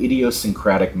about an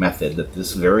idiosyncratic method that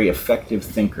this very effective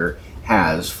thinker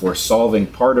has for solving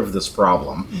part of this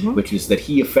problem, which is that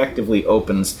he effectively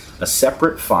opens a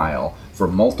separate file for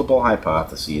multiple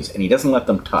hypotheses, and he doesn't let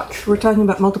them touch. We're talking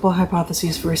about multiple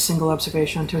hypotheses for a single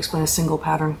observation to explain a single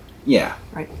pattern. Yeah.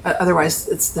 Right. Otherwise,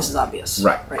 this is obvious.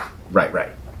 Right.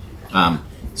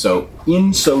 So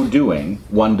in so doing,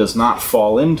 one does not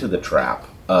fall into the trap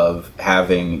of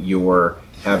having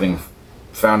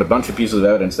found a bunch of pieces of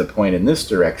evidence that point in this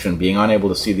direction, being unable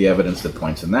to see the evidence that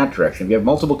points in that direction. If you have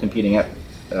multiple competing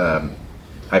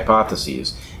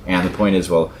hypotheses, and the point is,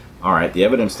 well, all right, the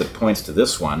evidence that points to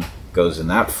this one goes in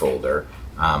that folder,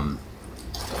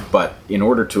 but in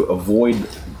order to avoid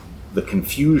the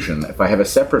confusion, if I have a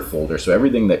separate folder, so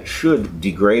everything that should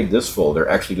degrade this folder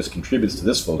actually just contributes to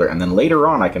this folder, and then later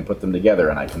on I can put them together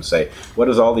and I can say, what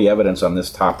does all the evidence on this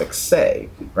topic say,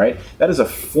 right? That is a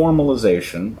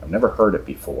formalization, I've never heard it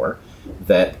before,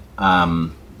 that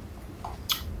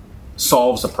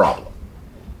solves a problem.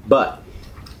 But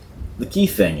the key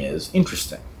thing is,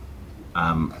 interesting.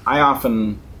 I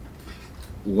often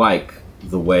like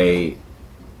the way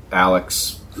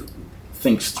Alex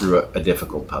thinks through a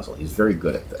difficult puzzle. He's very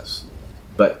good at this.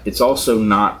 But it's also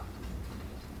not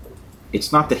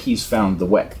that he's found the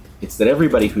way. It's that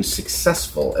everybody who's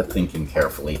successful at thinking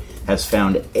carefully has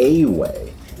found a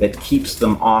way that keeps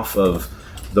them off of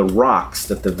the rocks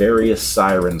that the various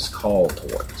sirens call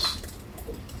towards.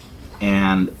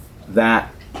 And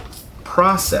that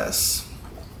process,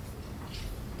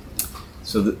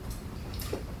 so that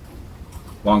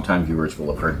longtime viewers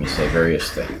will have heard me say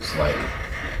various things, like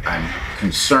I'm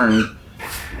concerned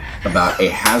about a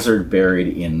hazard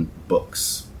buried in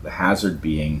books. The hazard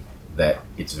being that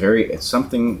it's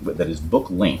something that is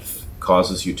book length,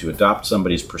 causes you to adopt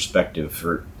somebody's perspective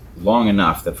for long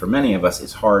enough that for many of us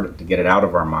it's hard to get it out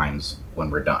of our minds when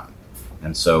we're done.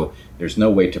 And so there's no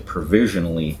way to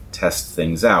provisionally test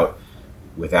things out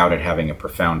without it having a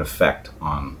profound effect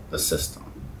on the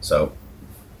system. So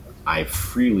I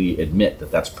freely admit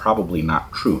that that's probably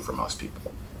not true for most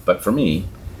people. But for me,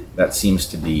 that seems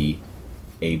to be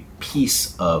a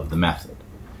piece of the method.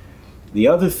 The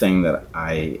other thing that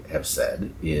I have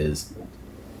said is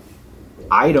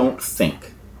I don't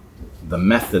think the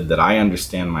method that I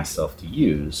understand myself to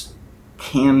use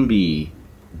can be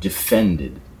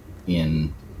defended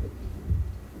in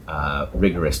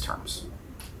rigorous terms.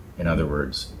 In other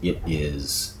words, it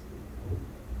is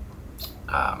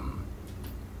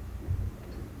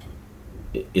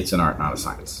it's an art, not a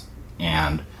science.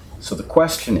 And so the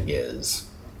question is,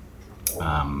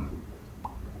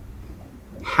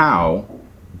 how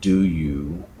do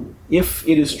you, if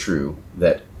it is true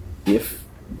that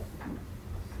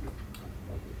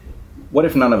what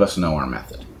if none of us know our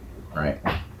method, right?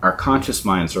 our conscious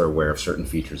minds are aware of certain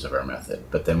features of our method,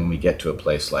 but then when we get to a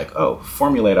place like, oh,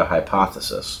 formulate a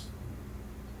hypothesis,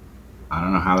 I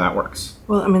don't know how that works.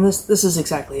 Well, I mean, this is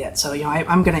exactly it. So,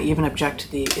 I'm going to even object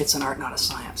to the "it's an art, not a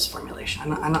science"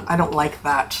 formulation. I don't like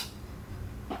that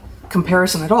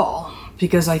comparison at all,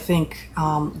 because I think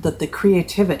that the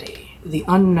creativity, the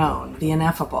unknown, the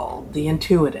ineffable, the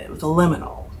intuitive, the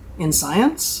liminal in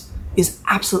science is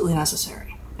absolutely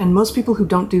necessary. And most people who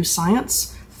don't do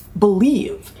science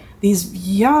believe these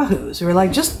yahoos who are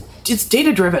like, it's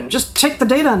data driven. Just take the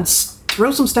data and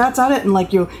throw some stats at it, and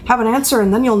like you have an answer,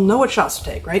 and then you'll know what shots to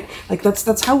take, right? Like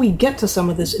that's how we get to some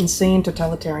of this insane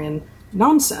totalitarian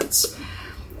nonsense.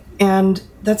 And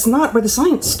that's not where the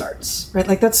science starts, right?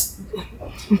 Like that's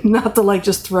not to like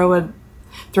just throw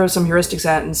some heuristics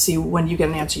at and see when you get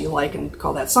an answer you like and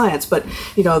call that science. But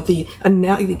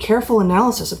the careful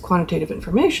analysis of quantitative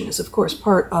information is, of course,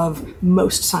 part of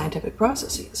most scientific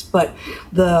processes. But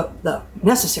the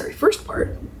necessary first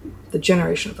part, the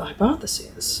generation of the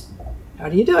hypotheses, how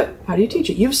do you do it? How do you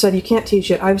teach it? You've said you can't teach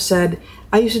it. I've said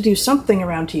I used to do something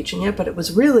around teaching it, but it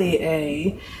was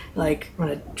really I'm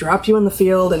going to drop you in the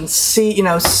field and see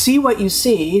what you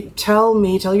see, tell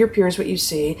your peers what you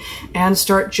see, and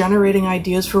start generating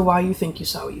ideas for why you think you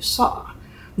saw what you saw.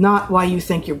 Not why you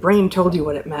think your brain told you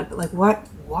what it meant, but like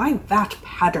why that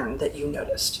pattern that you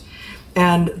noticed.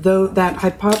 And though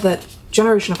that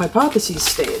generation of hypotheses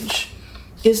stage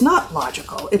is not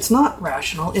logical, it's not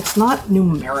rational, it's not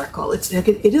numerical, it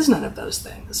is none of those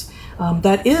things.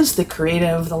 That is the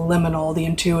creative, the liminal, the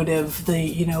intuitive,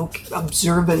 the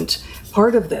observant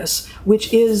part of this,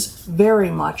 which is very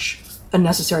much a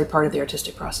necessary part of the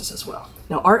artistic process as well.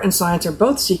 Now, art and science are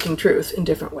both seeking truth in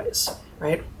different ways,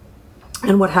 right?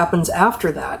 And what happens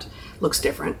after that looks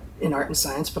different in art and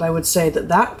science, but I would say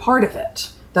that part of it,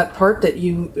 that part that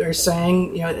you are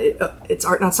saying, it's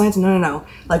art, not science. No.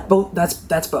 Like both.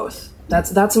 That's both.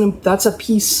 That's a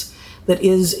piece that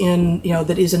is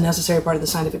that is a necessary part of the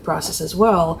scientific process as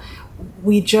well.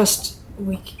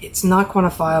 It's not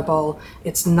quantifiable.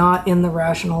 It's not in the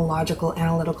rational, logical,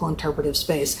 analytical, interpretive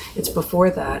space. It's before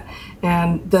that.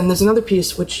 And then there's another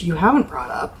piece which you haven't brought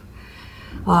up,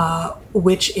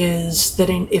 which is that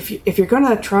if you're going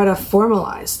to try to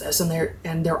formalize this,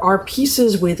 and there are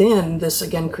pieces within this,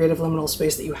 again, creative liminal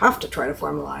space that you have to try to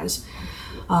formalize,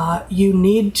 you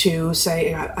need to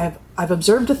say, I've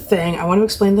observed a thing, I want to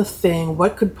explain the thing,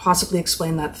 what could possibly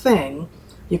explain that thing?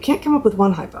 You can't come up with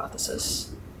one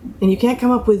hypothesis. And you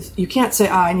can't say,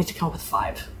 I need to come up with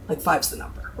 5, like 5's the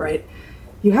number, right?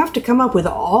 You have to come up with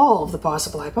all of the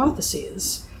possible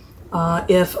hypotheses.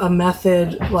 If a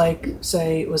method like,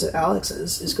 say, was it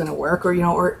Alex's, is going to work,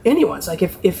 or anyone's. Like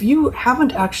if you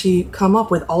haven't actually come up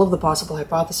with all of the possible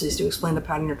hypotheses to explain the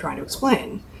pattern you're trying to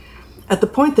explain, at the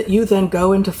point that you then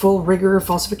go into full rigor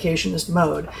falsificationist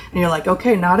mode, and you're like,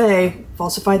 okay, not A,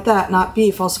 falsified that, not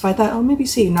B, falsified that, oh, maybe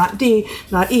C, not D,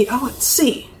 not E, oh, it's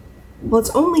C. Well,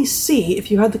 it's only C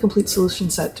if you had the complete solution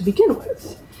set to begin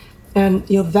with. And,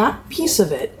 that piece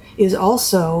of it is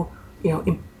also,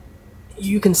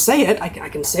 you can say it, I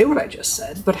can say what I just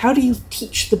said, but how do you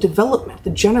teach the development,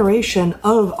 the generation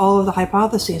of all of the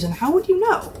hypotheses, and how would you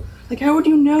know? Like, how would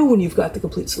you know when you've got the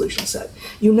complete solution set?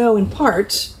 You know in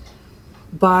part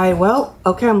by, well,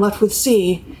 okay, I'm left with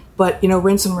C, but,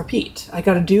 rinse and repeat. I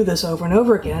got to do this over and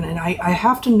over again, and I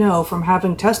have to know from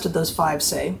having tested those 5,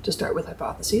 say, to start with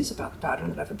hypotheses about the pattern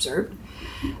that I've observed.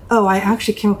 Oh, I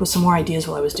actually came up with some more ideas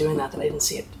while I was doing that I didn't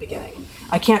see at the beginning.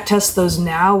 I can't test those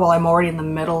now while I'm already in the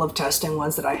middle of testing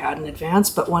ones that I had in advance,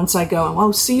 but once I go,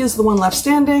 well, C is the one left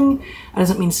standing, that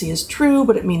doesn't mean C is true,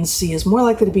 but it means C is more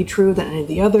likely to be true than any of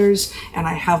the others, and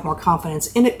I have more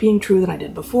confidence in it being true than I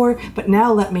did before, but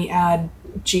now let me add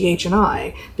G, H, and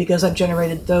I, because I've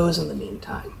generated those in the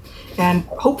meantime. And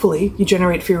hopefully you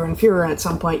generate fewer and fewer, and at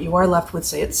some point you are left with,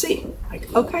 say, it's C.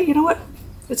 Like, okay, you know what?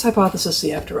 It's hypothesis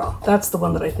C after all. That's the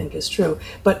one that I think is true.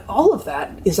 But all of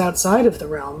that is outside of the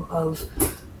realm of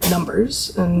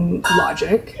numbers and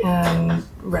logic and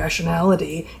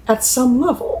rationality at some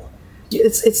level.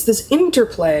 It's this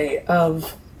interplay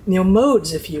of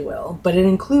modes, if you will, but it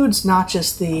includes not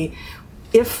just the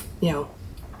if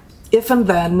and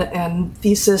then and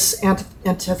thesis,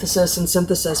 antithesis, and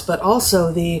synthesis, but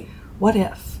also the what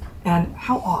if and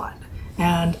how odd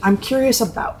and I'm curious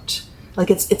about. Like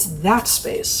it's that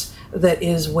space that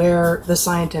is where the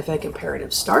scientific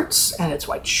imperative starts, and it's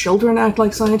why children act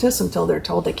like scientists until they're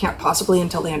told they can't possibly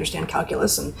until they understand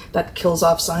calculus, and that kills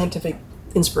off scientific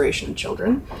inspiration in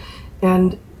children.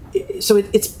 And so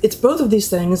it's both of these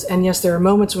things, and yes, there are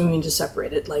moments when we need to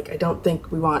separate it. Like I don't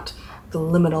think we want the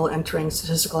liminal entering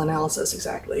statistical analysis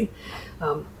exactly,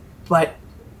 but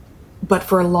but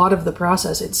for a lot of the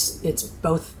process, it's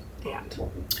both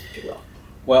and, if you will.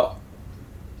 Well,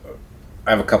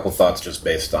 I have a couple thoughts just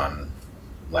based on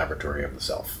laboratory of the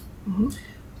self. Mm-hmm.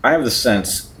 I have the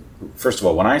sense, first of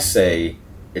all, when I say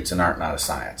it's an art, not a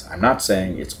science, I'm not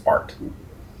saying it's art.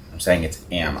 I'm saying it's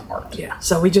an art. Yeah.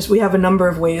 So we have a number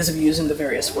of ways of using the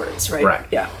various words, right? Right.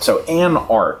 Yeah. So an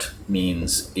art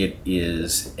means it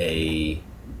is a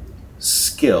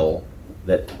skill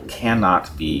that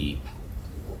cannot be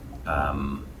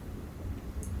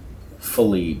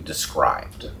fully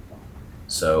described.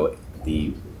 So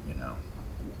I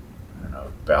don't know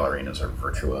if ballerinas are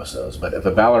virtuosos, but if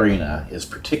a ballerina is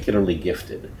particularly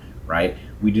gifted, right,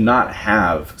 we do not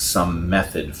have some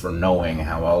method for knowing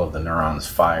how all of the neurons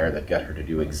fire that get her to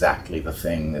do exactly the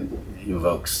thing that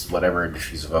evokes whatever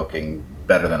she's evoking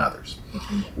better than others,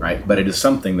 right? But it is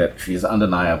something that she is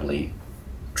undeniably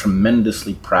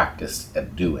tremendously practiced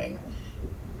at doing,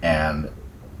 and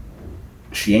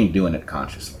she ain't doing it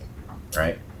consciously,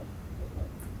 right?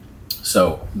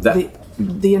 So that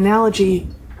the analogy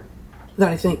that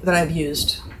I think that I've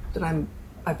used, that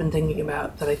I've been thinking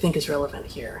about, that I think is relevant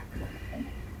here,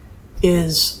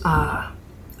 is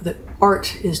that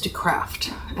art is to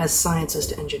craft as science is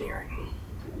to engineering.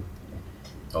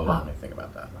 Hold on, let me think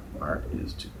about that. Art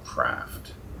is to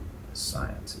craft,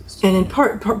 science is to... And in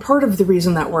part of the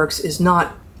reason that works is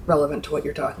not relevant to what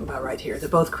you're talking about right here.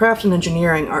 That both craft and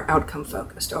engineering are outcome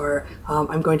focused, or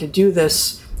I'm going to do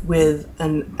this with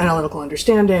an analytical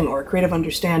understanding or a creative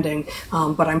understanding,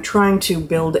 but I'm trying to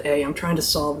I'm trying to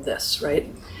solve this,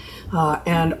 right?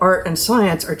 And art and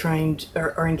science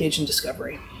are engaged in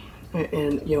discovery,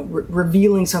 and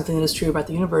revealing something that is true about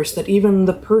the universe that even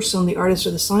the person, the artist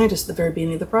or the scientist at the very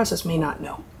beginning of the process may not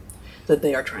know that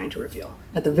they are trying to reveal.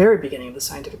 At the very beginning of the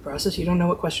scientific process, you don't know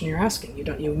what question you're asking.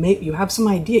 You have some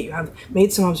idea, you have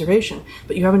made some observation,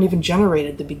 but you haven't even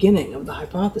generated the beginning of the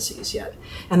hypotheses yet.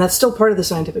 And that's still part of the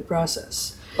scientific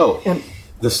process. And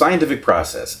the scientific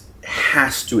process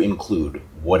has to include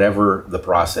whatever the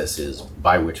process is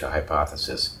by which a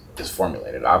hypothesis is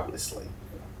formulated, obviously.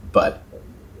 But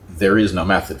there is no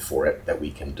method for it that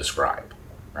we can describe,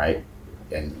 right?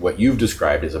 And what you've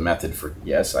described is a method for,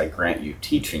 yes, I grant you,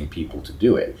 teaching people to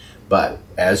do it. But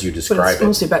as you describe it's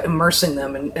mostly about immersing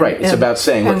them. It's about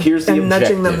saying, look, here's the objective.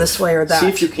 Nudging them this way or that. See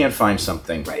if you can't find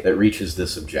something that reaches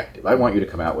this objective. I want you to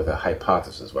come out with a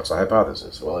hypothesis. What's a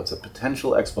hypothesis? Well, it's a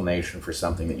potential explanation for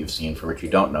something that you've seen for which you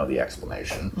don't know the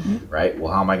explanation, right?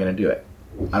 Well, how am I going to do it?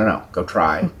 I don't know. Go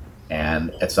try.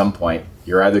 And at some point,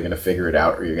 you're either going to figure it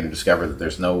out or you're going to discover that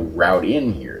there's no route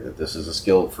in here, that this is a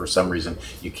skill for some reason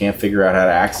you can't figure out how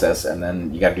to access, and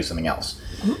then you got to do something else.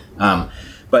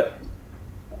 But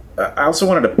I also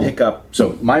wanted to pick up,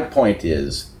 so my point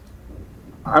is,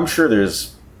 I'm sure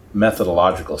there's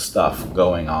methodological stuff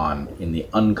going on in the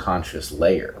unconscious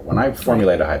layer. When I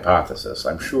formulate a hypothesis,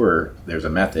 I'm sure there's a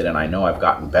method, and I know I've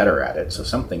gotten better at it, so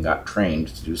something got trained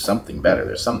to do something better.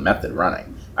 There's some method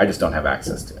running. I just don't have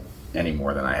access to it any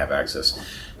more than I have access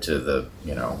to the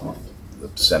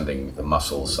sending the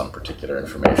muscles some particular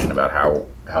information about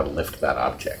how to lift that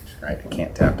object, right? I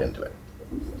can't tap into it.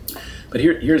 But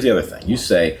here's the other thing. You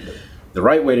say the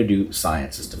right way to do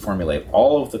science is to formulate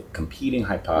all of the competing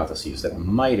hypotheses that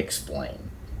might explain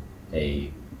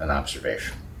an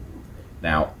observation.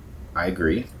 Now, I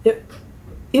agree.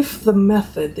 If the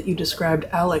method that you described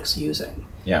Alex using,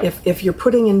 yeah. if you're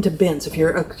putting into bins, if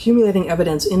you're accumulating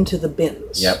evidence into the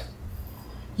bins, yep.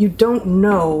 You don't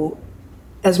know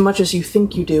as much as you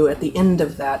think you do at the end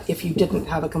of that if you didn't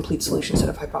have a complete solution set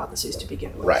of hypotheses to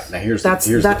begin with. Right. Now here's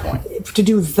the point. To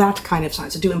do that kind of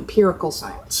science, to do empirical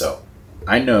science. So,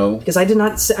 I know... Because I did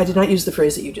not use the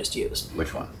phrase that you just used.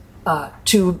 Which one? I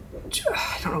don't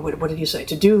know, what did you say?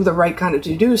 To do the right kind of...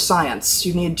 To do science,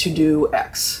 you need to do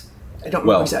X. I don't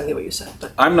remember exactly what you said.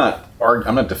 But I'm not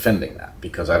defending that,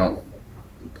 because I don't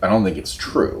think it's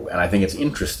true, and I think it's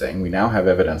interesting. We now have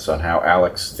evidence on how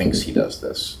Alex thinks he does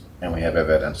this, and we have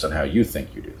evidence on how you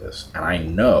think you do this. And I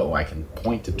know I can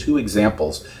point to 2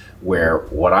 examples where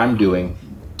what I'm doing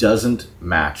doesn't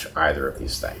match either of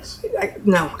these things.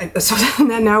 So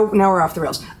now we're off the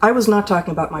rails. I was not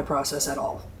talking about my process at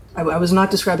all. I was not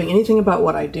describing anything about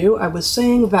what I do. I was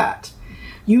saying that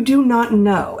you do not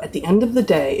know, at the end of the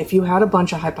day, if you had a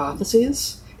bunch of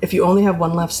hypotheses, if you only have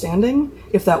one left standing,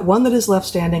 if that one that is left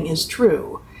standing is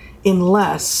true,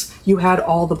 unless you had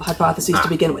all the hypotheses to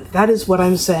begin with. That is what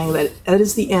I'm saying, that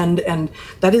is the end, and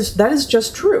that is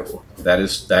just true. That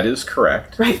is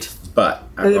correct. Right. But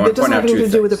it doesn't have anything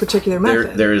to do with a particular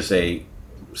method. There is a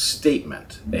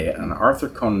statement, an Arthur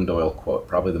Conan Doyle quote,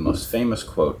 probably the most famous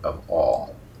quote of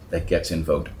all, that gets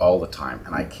invoked all the time,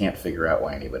 and I can't figure out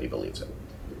why anybody believes it.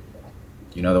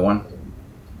 You know the one?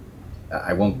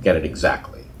 I won't get it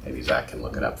exactly. Maybe Zach can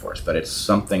look it up for us. But it's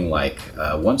something like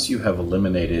once you have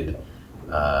eliminated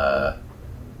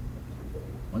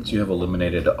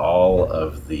all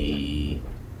of the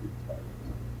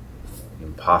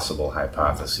impossible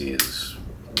hypotheses,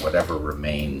 whatever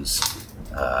remains,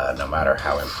 no matter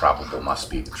how improbable, must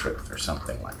be the truth, or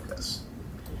something like this.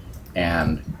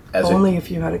 And only if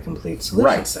you had a complete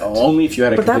solution set. Only if you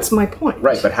had a. But that's my point.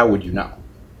 Right, but how would you know?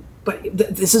 But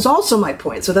this is also my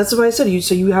point. So that's what I said.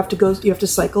 You have to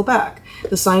cycle back.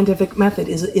 The scientific method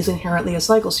is inherently a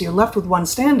cycle. So you're left with one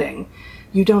standing.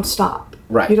 You don't stop.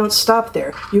 Right. You don't stop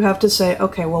there. You have to say,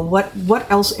 okay, well,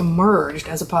 what else emerged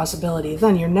as a possibility?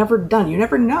 Then you're never done. You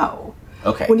never know.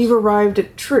 Okay. When you've arrived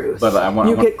at truth, But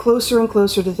you get closer and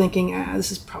closer to thinking,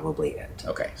 this is probably it.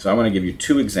 Okay, so I want to give you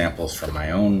two examples from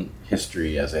my own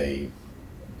history as a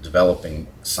developing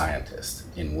scientist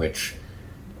in which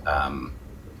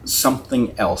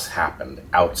something else happened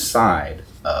outside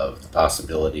of the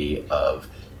possibility of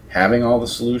having all the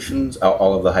solutions,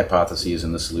 all of the hypotheses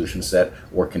in the solution set,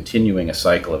 or continuing a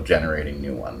cycle of generating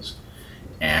new ones.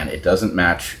 And it doesn't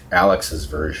match Alex's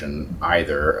version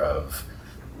either of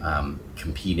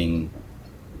competing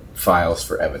files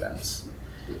for evidence.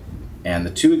 And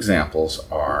the two examples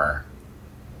are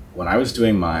when I was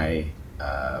doing my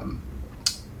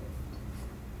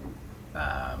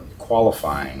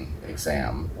qualifying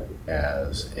exam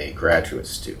as a graduate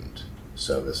student.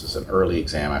 So this is an early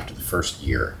exam after the first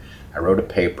year. I wrote a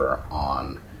paper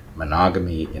on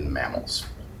monogamy in mammals.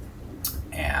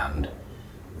 And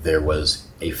there was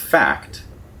a fact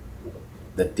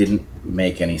that didn't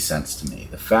make any sense to me.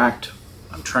 The fact,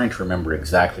 I'm trying to remember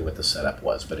exactly what the setup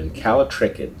was, but in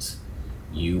callitrichids,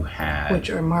 you had... Which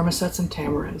are marmosets and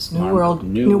tamarins,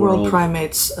 New World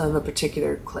primates of a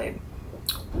particular clade.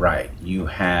 Right. You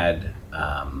had...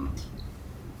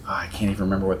 I can't even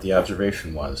remember what the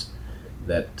observation was.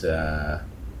 That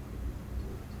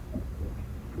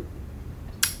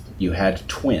you had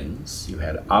twins, you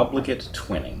had obligate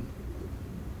twinning,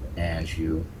 and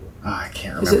you... I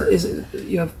can't remember.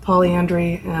 You have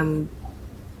polyandry, and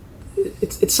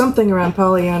it's something around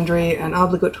polyandry and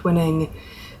obligate twinning,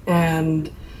 and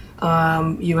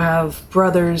you have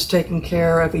brothers taking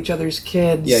care of each other's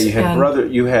kids. Yeah,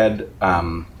 you had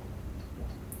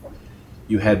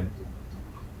you had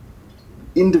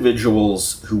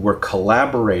individuals who were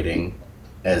collaborating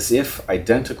as if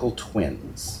identical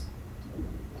twins,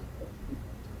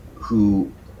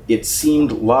 who it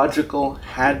seemed logical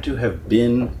had to have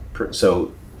been...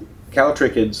 So,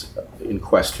 callitrichids in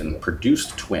question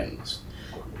produced twins.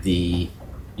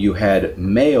 You had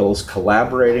males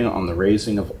collaborating on the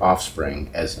raising of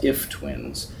offspring as if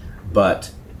twins,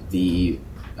 but the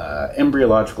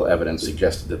embryological evidence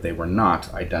suggested that they were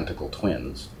not identical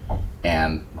twins,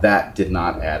 and that did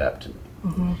not add up to me.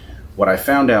 Mm-hmm. What I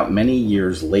found out many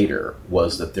years later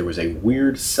was that there was a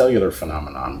weird cellular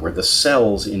phenomenon where the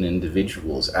cells in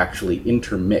individuals actually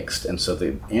intermixed, and so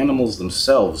the animals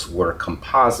themselves were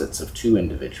composites of two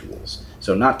individuals.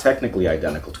 So not technically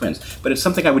identical twins, but it's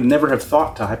something I would never have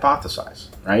thought to hypothesize,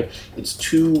 right? It's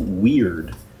too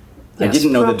weird. Yes, I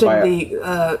didn't know that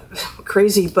the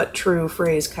crazy but true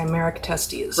phrase chimeric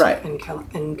testes. Right. In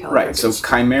right. So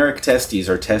chimeric testes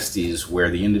are testes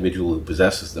where the individual who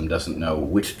possesses them doesn't know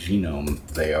which genome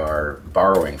they are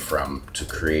borrowing from to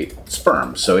create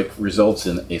sperm. So it results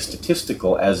in a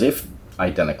statistical, as if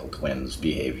identical twins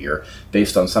behavior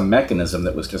based on some mechanism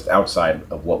that was just outside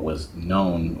of what was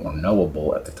known or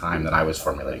knowable at the time that I was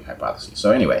formulating hypotheses.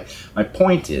 So anyway, my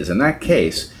point is, in that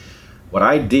case, what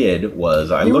I did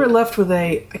was You were left with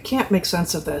I can't make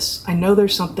sense of this. I know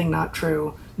there's something not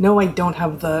true. No, I don't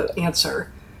have the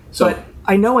answer. But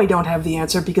I know I don't have the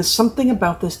answer because something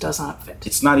about this does not fit.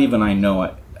 It's not even I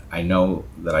know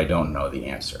that I don't know the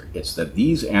answer. It's that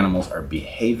these animals are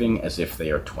behaving as if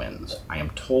they are twins. I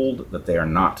am told that they are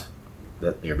not,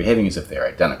 that they are behaving as if they are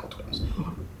identical twins.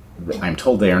 Mm-hmm. I am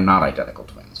told they are not identical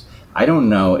twins. I don't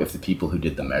know if the people who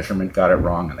did the measurement got it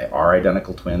wrong and they are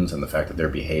identical twins, and the fact that they're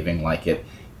behaving like it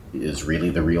is really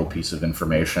the real piece of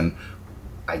information.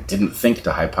 I didn't think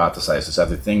to hypothesize this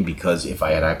other thing, because if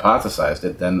I had hypothesized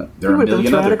it, then there are a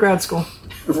million other... out of grad school.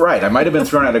 Right, I might have been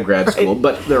thrown out of grad school,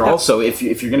 but they're also, if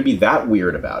you're going to be that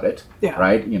weird about it,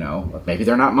 right, maybe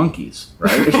they're not monkeys,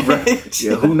 right? Right.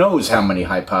 Who knows how many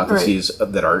hypotheses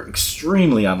that are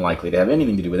extremely unlikely to have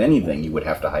anything to do with anything you would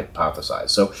have to hypothesize.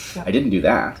 So I didn't do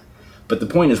that. But the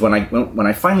point is, when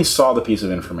I finally saw the piece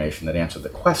of information that answered the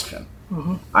question,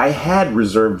 mm-hmm. I had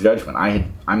reserved judgment.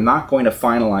 I'm not going to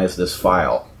finalize this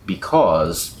file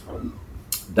because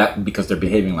That because they're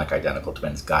behaving like identical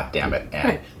twins. God damn it! And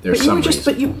Right. there's But some you were just,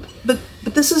 reason. but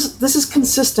this is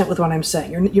consistent with what I'm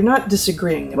saying. You're not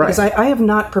disagreeing because Right. I have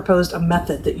not proposed a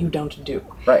method that you don't do.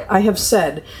 Right. I have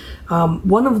said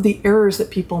one of the errors that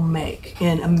people make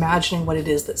in imagining what it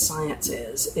is that science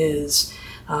is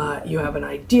you have an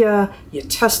idea, you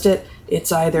test it.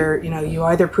 It's either you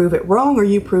either prove it wrong or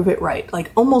you prove it right.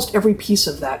 Like almost every piece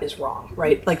of that is wrong,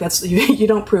 right? Like that's you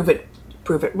don't prove it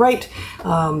right.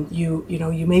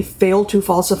 You may fail to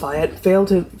falsify it, fail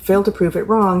to prove it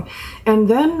wrong, and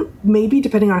then maybe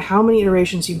depending on how many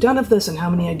iterations you've done of this and how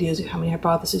many ideas, how many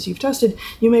hypotheses you've tested,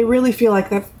 you may really feel like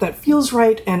that feels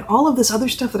right, and all of this other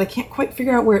stuff that I can't quite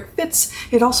figure out where it fits,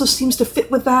 it also seems to fit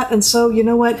with that, and so you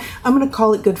know what, I'm going to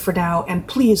call it good for now, and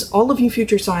please, all of you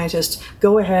future scientists,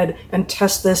 go ahead and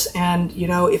test this, and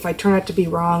if I turn out to be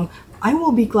wrong, I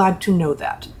will be glad to know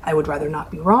that. I would rather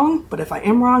not be wrong, but if I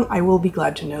am wrong, I will be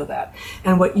glad to know that.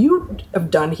 And what you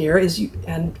have done here is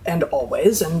and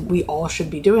always, and we all should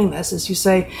be doing this, is you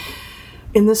say,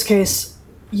 in this case,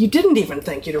 you didn't even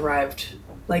think you'd arrived.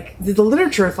 Like the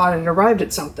literature thought it arrived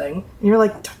at something, and you're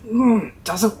like,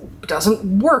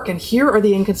 doesn't work. And here are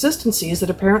the inconsistencies that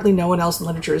apparently no one else in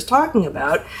literature is talking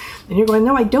about. And you're going,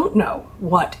 no, I don't know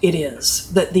what it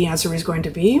is that the answer is going to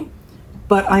be.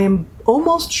 But I am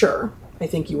almost sure, I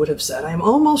think you would have said, I am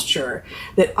almost sure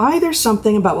that either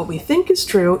something about what we think is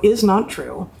true is not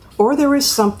true, or there is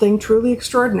something truly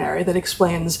extraordinary that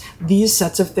explains these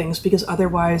sets of things, because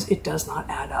otherwise it does not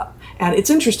add up. And it's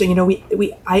interesting,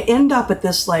 I end up at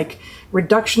this like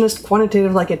reductionist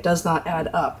quantitative, like it does not add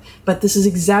up. But this is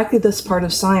exactly this part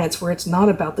of science where it's not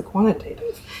about the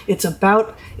quantitative. It's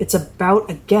about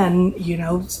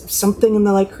again, something in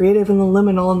the like creative and the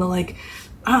liminal and the like,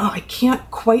 I can't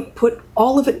quite put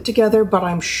all of it together, but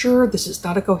I'm sure this is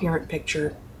not a coherent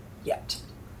picture yet.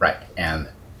 Right. And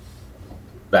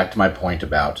back to my point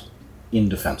about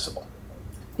indefensible.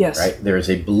 Yes. Right? There is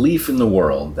a belief in the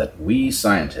world that we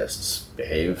scientists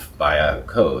behave by a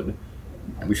code,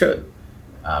 and we should.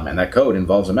 And that code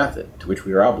involves a method to which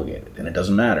we are obligated. And it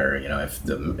doesn't matter, if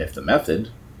the method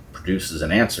produces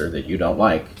an answer that you don't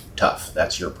like, tough.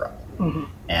 That's your problem. Mm-hmm.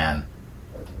 And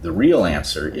the real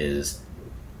answer is,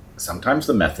 sometimes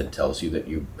the method tells you that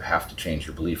you have to change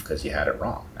your belief because you had it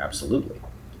wrong. Absolutely.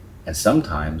 And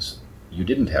sometimes you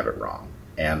didn't have it wrong.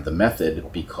 And the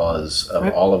method, because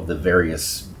of all of the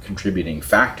various contributing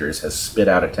factors, has spit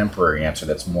out a temporary answer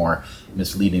that's more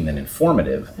misleading than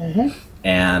informative. Mm-hmm.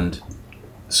 And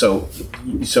so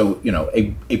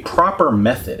a proper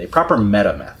method, a proper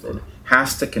meta method,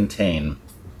 has to contain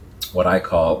what I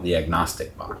call the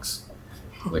agnostic box,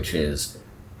 which is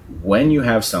when you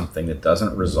have something that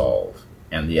doesn't resolve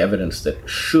and the evidence that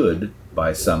should,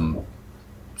 by some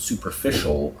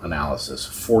superficial analysis,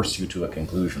 force you to a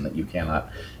conclusion that you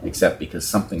cannot accept because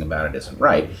something about it isn't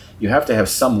right, you have to have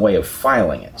some way of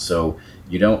filing it. So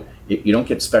you don't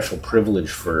get special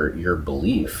privilege for your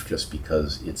belief just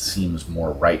because it seems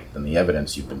more right than the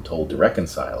evidence you've been told to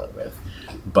reconcile it with.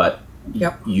 But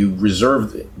you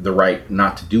reserve the right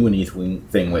not to do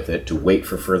anything with it, to wait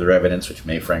for further evidence, which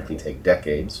may frankly take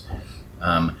decades.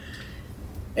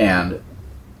 And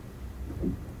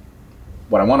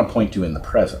what I want to point to in the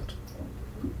present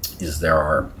is there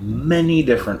are many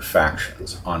different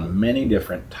factions on many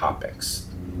different topics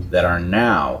that are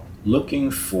now looking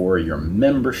for your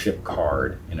membership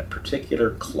card in a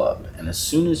particular club. And as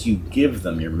soon as you give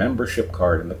them your membership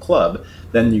card in the club,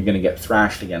 then you're going to get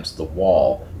thrashed against the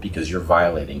wall because you're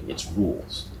violating its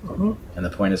rules. Mm-hmm. And the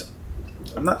point is,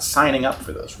 I'm not signing up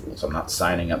for those rules. I'm not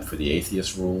signing up for the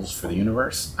atheist rules for the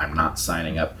universe. I'm not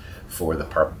signing up for the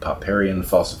Popperian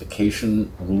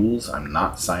falsification rules. I'm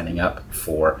not signing up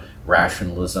for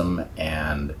rationalism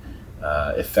and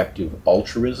effective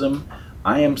altruism.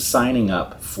 I am signing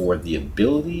up for the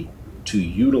ability to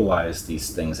utilize these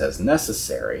things as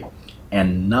necessary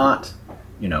and not,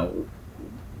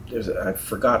 I've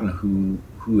forgotten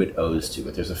who it owes to,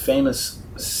 but there's a famous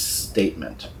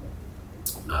statement.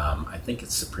 I think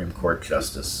it's Supreme Court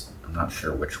Justice. I'm not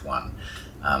sure which one.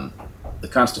 The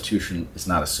Constitution is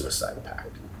not a suicide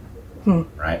pact,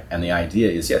 right? And the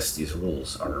idea is, yes, these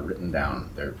rules are written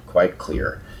down. They're quite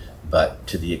clear. But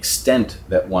to the extent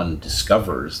that one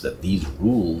discovers that these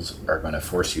rules are going to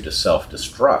force you to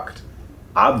self-destruct,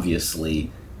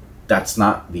 obviously that's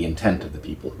not the intent of the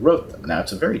people who wrote them. Now,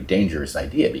 it's a very dangerous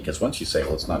idea because once you say,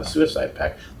 well, it's not a suicide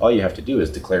pact, all you have to do is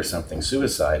declare something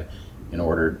suicide in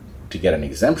order to get an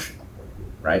exemption,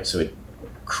 right? So it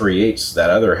creates that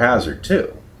other hazard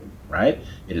too, right?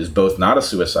 It is both not a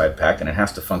suicide pact and it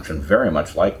has to function very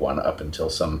much like one up until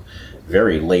some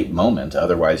very late moment.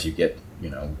 Otherwise you get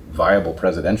viable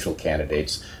presidential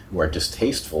candidates who are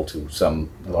distasteful to some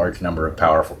large number of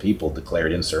powerful people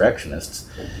declared insurrectionists.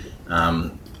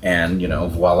 And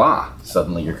voila,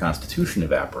 suddenly your Constitution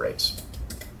evaporates.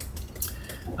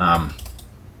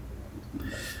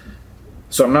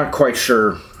 So I'm not quite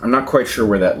sure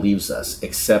where that leaves us,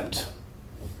 except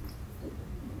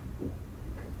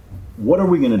what are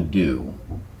we going to do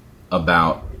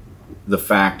about the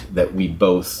fact that we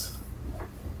both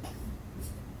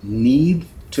need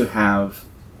to have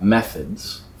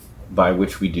methods by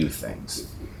which we do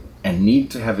things and need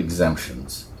to have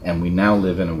exemptions, and we now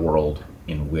live in a world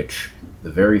in which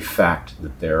the very fact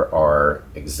that there are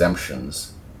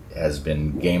exemptions has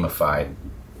been gamified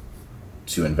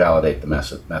to invalidate the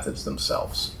methods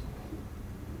themselves.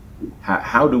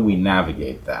 How do we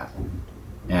navigate that?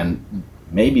 And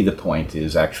maybe the point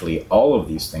is actually all of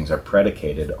these things are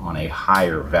predicated on a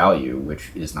higher value which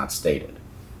is not stated,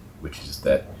 which is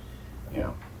that,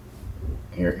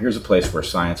 here's a place where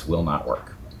science will not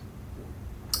work.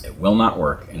 It will not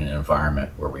work in an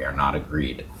environment where we are not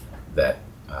agreed that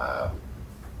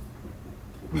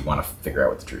we want to figure out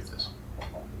what the truth is.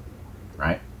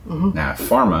 Right? Mm-hmm. Now, if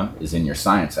pharma is in your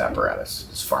science apparatus,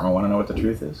 does pharma want to know what the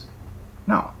truth is?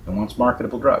 No, it wants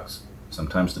marketable drugs.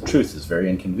 Sometimes the truth is very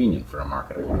inconvenient for a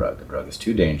marketable drug. The drug is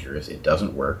too dangerous, it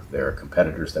doesn't work, there are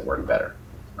competitors that work better,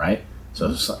 right? So,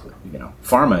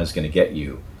 pharma is going to get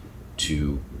you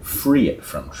to free it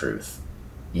from truth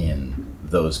in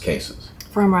those cases.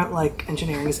 Pharma, like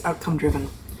engineering, is outcome driven.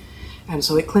 And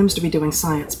so it claims to be doing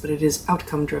science, but it is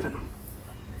outcome driven.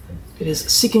 It is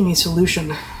seeking a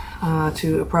solution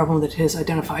to a problem that it has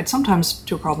identified, sometimes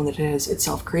to a problem that it has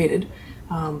itself created,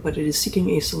 but it is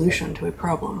seeking a solution to a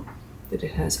problem that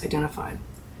it has identified.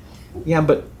 Yeah,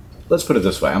 but let's put it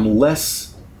this way. I'm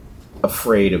less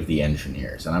afraid of the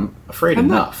engineers, and I'm afraid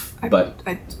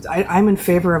I'm in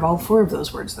favor of all four of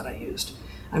those words that I used.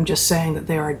 I'm just saying that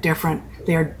they are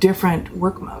different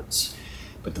work modes.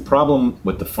 But the problem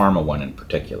with the pharma one in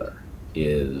particular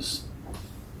is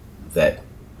that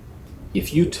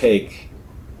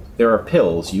there are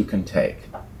pills you can take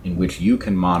in which you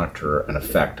can monitor an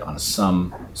effect on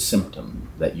some symptom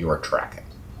that you are tracking,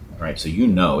 right? So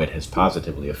it has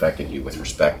positively affected you with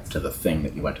respect to the thing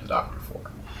that you went to the doctor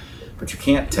for. But you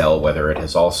can't tell whether it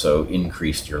has also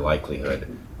increased your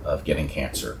likelihood of getting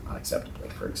cancer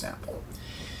unacceptably, for example.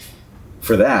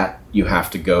 For that, you have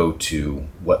to go to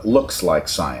what looks like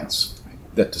science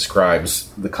that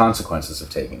describes the consequences of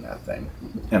taking that thing.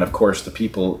 And of course, the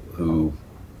people who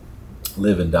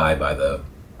live and die by the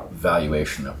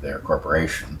valuation of their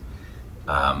corporation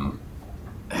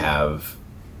have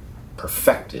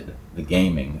perfected the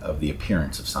gaming of the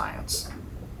appearance of science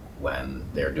when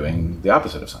they're doing the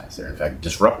opposite of science. They're in fact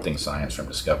disrupting science from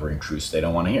discovering truths they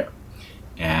don't want to hear.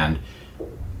 And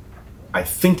I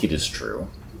think it is true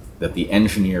that the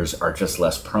engineers are just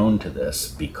less prone to this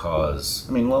because,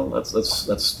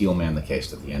 let's steel man the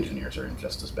case that the engineers are in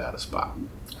just as bad a spot.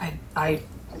 I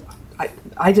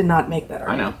did not make that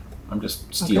argument. I know. I'm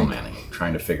just steel manning,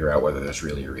 trying to figure out whether there's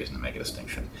really a reason to make a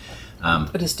distinction.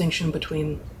 A distinction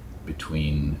between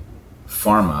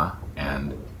pharma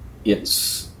and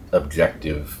its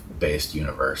objective-based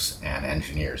universe and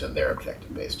engineers and their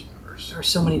objective-based universe. There are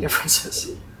so many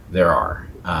differences. There are.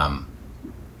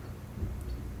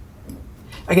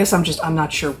 I guess I'm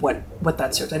not sure what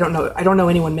that serves. I don't know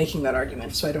anyone making that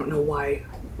argument, so I don't know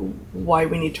why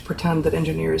we need to pretend that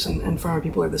engineers and pharma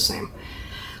people are the same.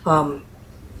 I'm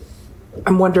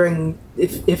wondering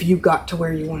if you got to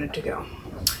where you wanted to go.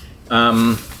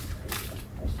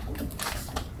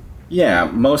 Yeah,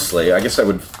 mostly. I guess I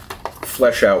would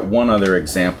flesh out one other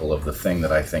example of the thing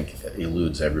that I think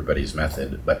eludes everybody's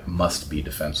method, but must be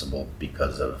defensible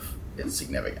because of its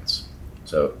significance.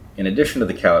 So, in addition to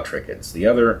the callitrichids, the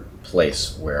other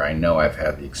place where I know I've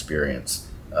had the experience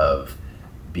of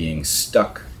being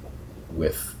stuck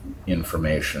with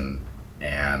information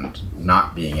and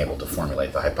not being able to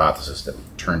formulate the hypothesis that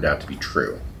turned out to be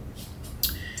true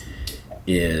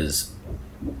is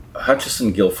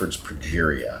Hutchison-Gilford's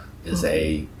progeria is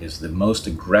the most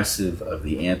aggressive of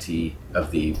the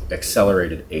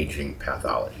accelerated aging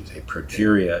pathologies. A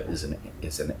progeria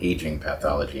is an aging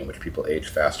pathology in which people age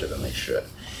faster than they should.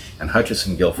 And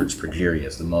Hutchison-Gilford's progeria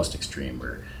is the most extreme,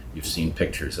 where you've seen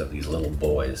pictures of these little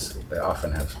boys. They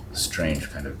often have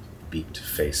strange kind of beaked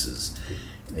faces.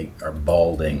 They are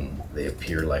balding. They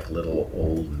appear like little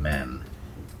old men.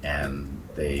 And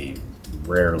they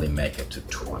rarely make it to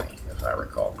 20, if I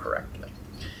recall correctly.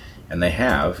 And they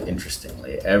have,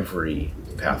 interestingly, every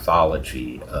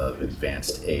pathology of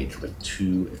advanced age with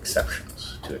two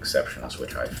exceptions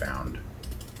which I found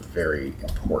very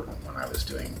important when I was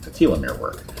doing the telomere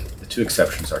work. The two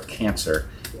exceptions are cancer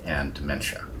and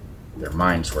dementia. Their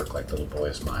minds work like little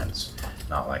boys' minds,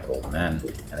 not like old men,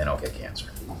 and they don't get cancer.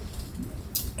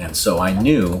 And so I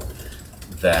knew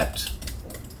that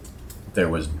there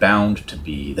was bound to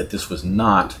be, that this was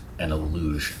not an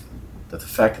illusion, that the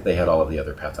fact that they had all of the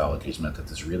other pathologies meant that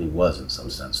this really was, in some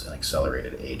sense, an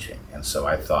accelerated aging. And so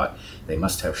I thought they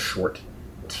must have short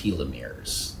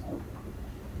telomeres,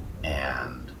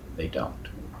 and they don't.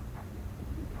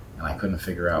 And I couldn't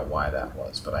figure out why that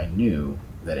was, but I knew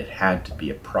that it had to be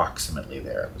approximately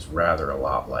there. It was rather a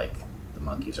lot like the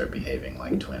monkeys are behaving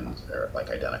like twins, or like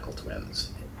identical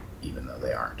twins, even though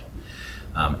they aren't.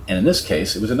 And in this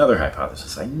case, it was another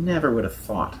hypothesis I never would have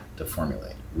thought to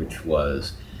formulate, which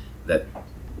was that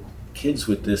kids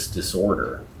with this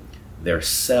disorder, their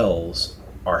cells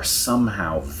are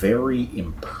somehow very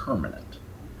impermanent,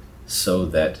 so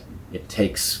that it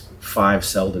takes 5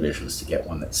 cell divisions to get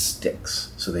one that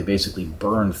sticks. So they basically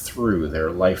burn through their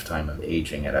lifetime of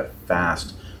aging at a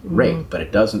fast rate,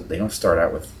 but they don't start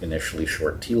out with initially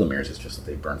short telomeres. It's just that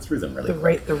they burn through them really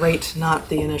quick. The rate, not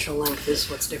the initial length,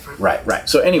 is what's different. Right.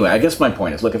 So anyway, I guess my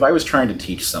point is, look, if I was trying to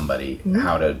teach somebody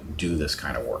how to do this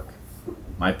kind of work,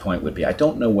 my point would be, I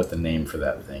don't know what the name for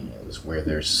that thing is, where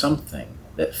there's something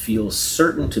that feels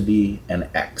certain to be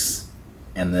an X,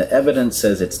 and the evidence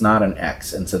says it's not an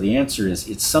X, and so the answer is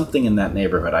it's something in that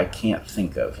neighborhood I can't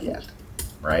think of yet,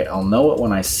 right? I'll know it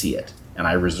when I see it, and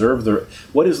I reserve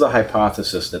what is the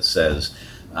hypothesis that says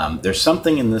there's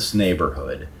something in this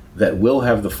neighborhood that will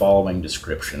have the following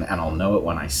description, and I'll know it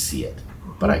when I see it,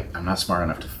 but I'm not smart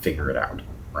enough to figure it out,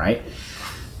 right?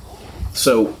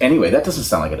 So anyway, that doesn't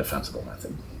sound like a defensible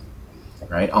method,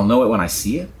 right? I'll know it when I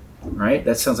see it, right?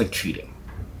 That sounds like cheating.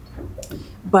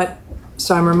 But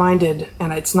so I'm reminded,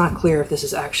 and it's not clear if this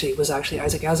was actually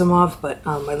Isaac Asimov, but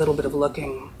my little bit of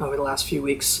looking over the last few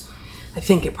weeks, I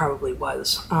think it probably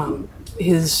was.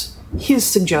 His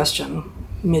suggestion,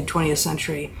 mid 20th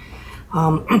century,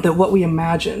 that what we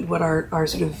imagined, what our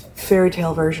sort of fairy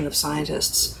tale version of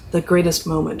scientists, the greatest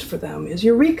moment for them is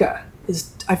eureka.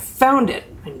 I found it.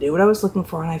 I knew what I was looking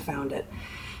for, and I found it.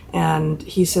 And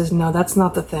he says, no, that's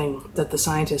not the thing that the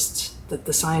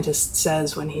scientist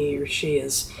says when he or she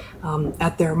is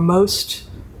at their most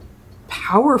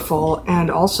powerful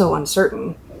and also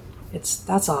uncertain.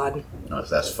 That's odd. No,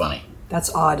 that's funny.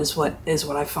 That's odd is what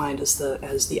I find as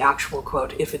the actual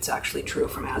quote, if it's actually true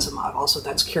from Asimov. Also,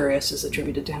 that's curious is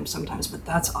attributed to him sometimes, but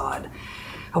that's odd.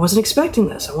 I wasn't expecting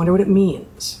this. I wonder what it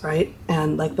means, right?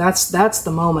 And like that's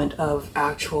the moment of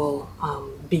actual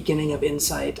beginning of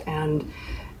insight and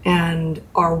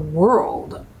our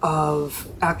world of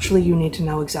actually you need to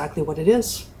know exactly what it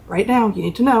is right now. You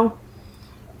need to know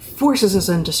forces us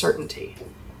into certainty,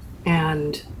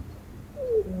 and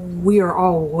we are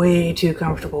all way too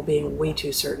comfortable being way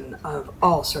too certain of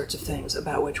all sorts of things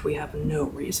about which we have no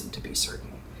reason to be certain.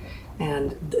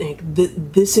 And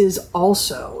this is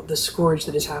also the scourge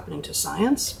that is happening to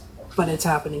science, but it's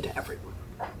happening to everyone.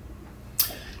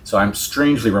 So I'm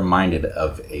strangely reminded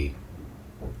of a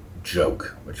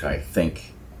joke, which I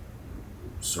think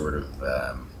sort of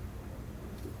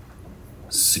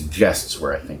suggests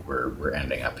where I think we're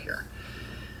ending up here.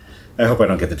 I hope I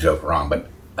don't get the joke wrong, but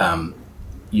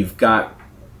you've got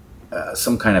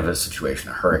some kind of a situation.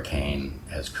 A hurricane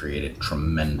has created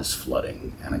tremendous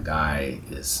flooding, and a guy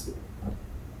is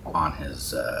on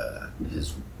his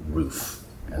roof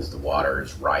as the water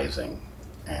is rising,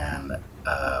 and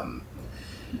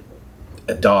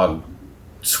a dog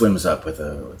swims up with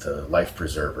a life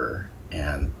preserver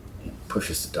and he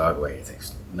pushes the dog away. He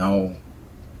thinks, "No,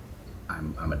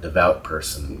 I'm a devout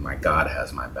person. My God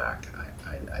has my back.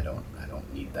 I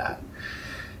don't need that."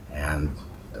 And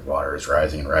the water is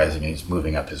rising and rising, and he's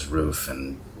moving up his roof.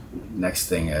 And next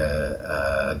thing,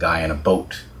 a guy in a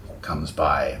boat comes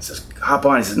by and says, "Hop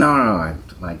on." He says, No,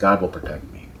 my God will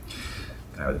protect me.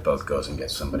 The guy with the boat goes and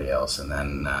gets somebody else. And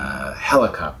then a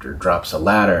helicopter drops a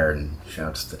ladder and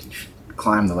shouts that he should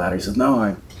climb the ladder. He says,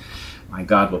 "No, my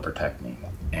God will protect me."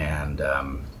 And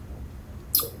the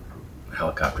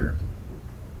helicopter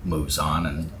moves on,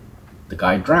 and the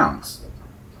guy drowns.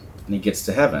 And he gets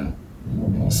to heaven,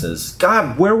 and he says,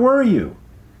 "God, where were you?"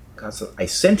 God says, "I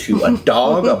sent you a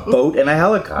dog, a boat, and a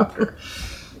helicopter."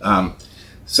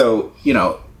 So,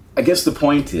 I guess the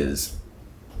point is,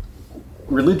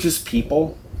 religious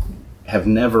people have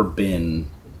never been...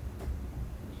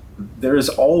 There is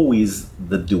always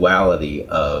the duality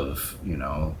of,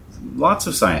 lots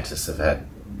of scientists have had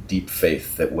deep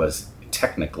faith that was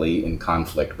technically in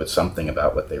conflict with something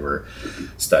about what they were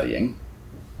studying.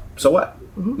 So what?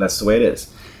 Mm-hmm. That's the way it is.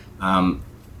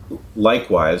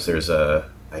 Likewise, there's a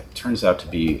it turns out to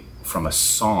be from a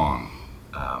song.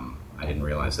 I didn't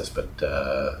realize this, but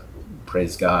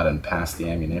praise God and pass the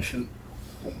ammunition,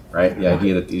 right? The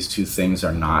idea that these two things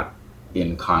are not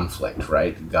in conflict,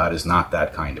 right? God is not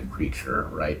that kind of creature,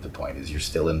 right? The point is you're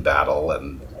still in battle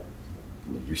and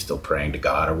you're still praying to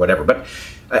God or whatever. But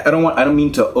I don't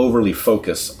mean to overly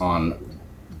focus on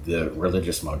the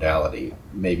religious modality.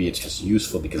 Maybe it's just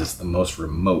useful because it's the most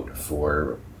remote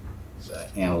for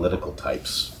analytical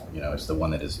types. It's the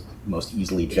one that is most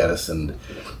easily jettisoned.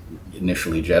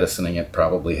 Initially jettisoning it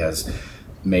probably has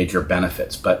major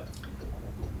benefits, but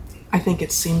I think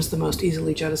it seems the most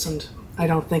easily jettisoned. I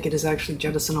don't think it is actually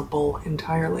jettisonable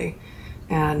entirely.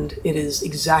 And it is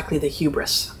exactly the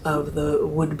hubris of the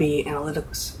would-be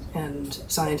analytics and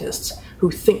scientists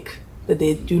who think that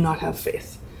they do not have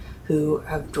faith, who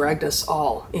have dragged us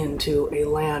all into a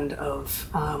land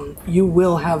of you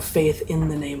will have faith in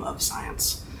the name of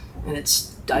science. And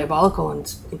it's diabolical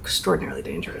and extraordinarily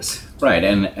dangerous. Right,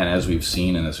 and as we've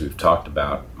seen and as we've talked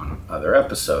about on other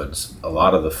episodes, a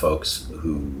lot of the folks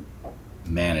who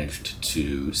managed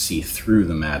to see through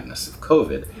the madness of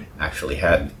COVID actually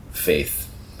had faith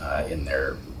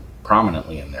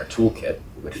prominently in their toolkit,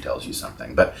 which tells you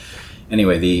something. But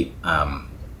anyway, I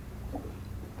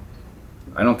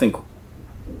don't think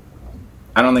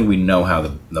we know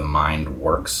how the mind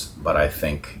works, but I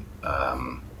think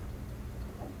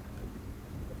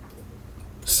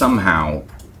somehow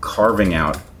carving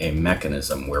out a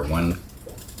mechanism where one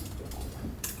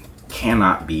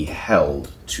cannot be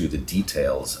held to the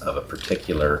details of a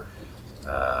particular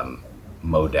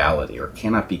modality or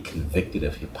cannot be convicted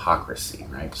of hypocrisy,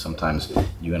 right? Sometimes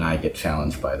you and I get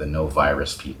challenged by the no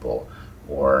virus people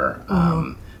or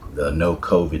the no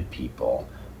COVID people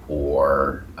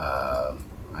or I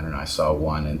don't know, I saw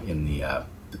one in the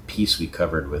piece we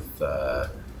covered with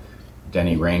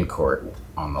Denny Raincourt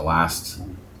on the last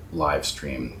live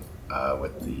stream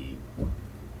with the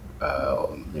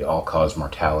all-cause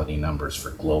mortality numbers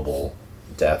for global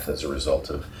death as a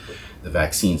result of the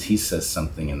vaccines. He says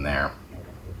something in there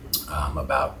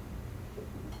about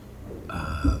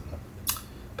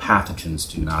pathogens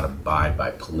do not abide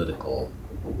by political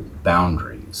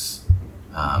boundaries.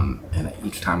 And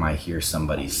each time I hear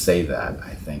somebody say that,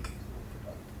 I think,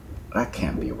 that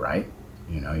can't be right.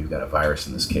 You've got a virus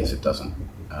in this case. It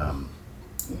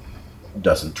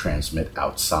doesn't transmit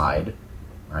outside,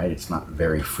 right? It's not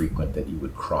very frequent that you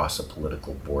would cross a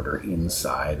political border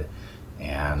inside,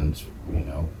 and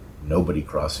nobody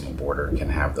crossing a border can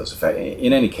have those effects.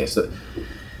 In any case,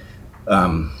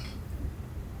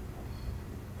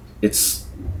 it's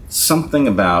something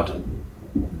about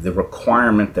the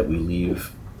requirement that we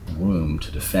leave room to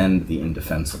defend the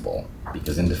indefensible,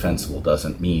 because indefensible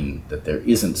doesn't mean that there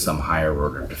isn't some higher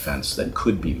order defense that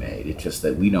could be made. It's just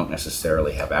that we don't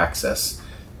necessarily have access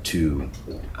to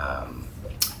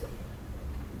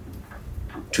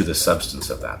the substance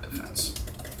of that defense.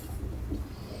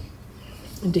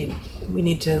 Indeed. We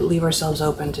need to leave ourselves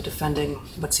open to defending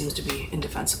what seems to be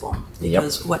indefensible.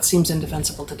 Because what seems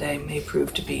indefensible today may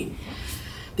prove to be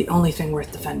the only thing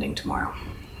worth defending tomorrow.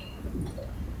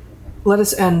 Let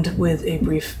us end with a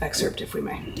brief excerpt, if we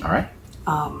may. All right.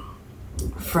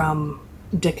 From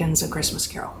Dickens' A Christmas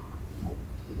Carol.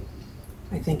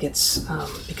 I think it's,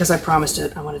 because I promised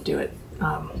it, I want to do it,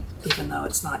 even though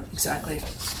it's not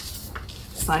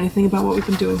anything about what we've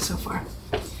been doing so far.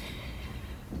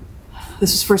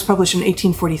 This was first published in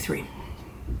 1843.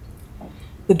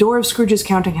 The door of Scrooge's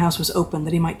counting house was open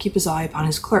that he might keep his eye upon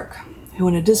his clerk, who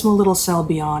in a dismal little cell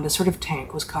beyond, a sort of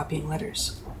tank, was copying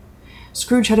letters.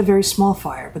 Scrooge had a very small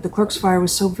fire, but the clerk's fire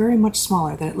was so very much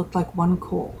smaller that it looked like one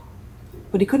coal.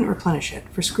 But he couldn't replenish it,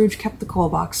 for Scrooge kept the coal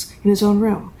box in his own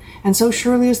room, and so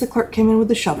surely as the clerk came in with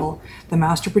the shovel, the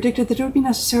master predicted that it would be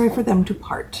necessary for them to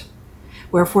part.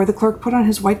 Wherefore the clerk put on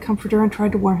his white comforter and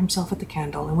tried to warm himself at the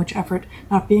candle, in which effort,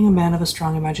 not being a man of a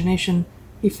strong imagination,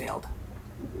 he failed.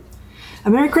 "A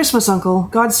Merry Christmas, Uncle!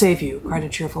 God save you!" cried a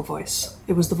cheerful voice.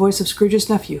 It was the voice of Scrooge's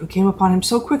nephew, who came upon him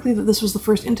so quickly that this was the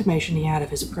first intimation he had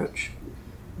of his approach.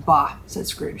 "Bah!" said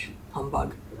Scrooge.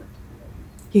 "Humbug!"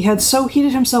 He had so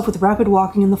heated himself with rapid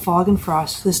walking in the fog and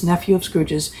frost, this nephew of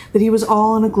Scrooge's, that he was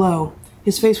all in a glow.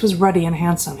 His face was ruddy and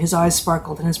handsome, his eyes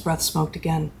sparkled, and his breath smoked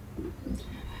again.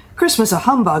 "Christmas a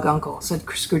humbug, Uncle," said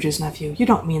Scrooge's nephew. "You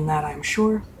don't mean that, I am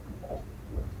sure."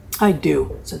 "I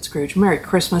do," said Scrooge. "Merry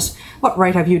Christmas! What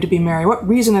right have you to be merry? What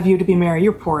reason have you to be merry?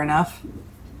 You're poor enough."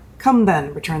 "Come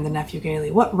then," returned the nephew gaily.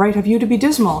 "What right have you to be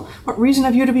dismal? What reason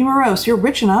have you to be morose? You're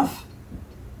rich enough."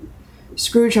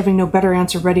 Scrooge, having no better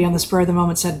answer ready on the spur of the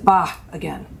moment, said "Bah!"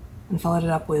 again, and followed it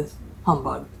up with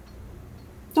 "Humbug."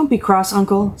 "Don't be cross,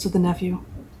 Uncle," said the nephew.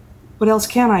 What else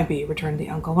can I be, returned the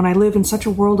uncle, when I live in such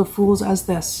a world of fools as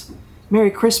this?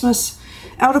 Merry Christmas?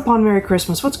 Out upon Merry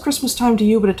Christmas. What's Christmas time to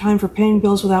you but a time for paying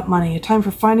bills without money, a time for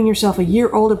finding yourself a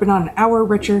year older but not an hour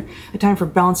richer, a time for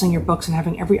balancing your books and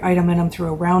having every item in them through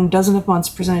a round dozen of months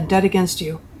presented dead against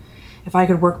you? If I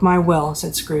could work my will,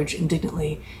 said Scrooge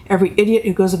indignantly, every idiot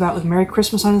who goes about with Merry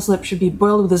Christmas on his lips should be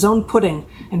boiled with his own pudding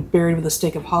and buried with a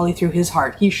stake of holly through his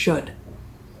heart. He should.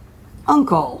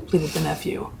 Uncle, pleaded the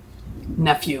nephew.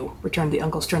 Nephew, returned the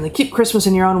uncle sternly, keep Christmas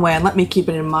in your own way and let me keep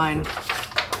it in mine.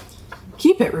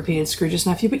 Keep it, repeated Scrooge's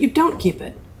nephew, but you don't keep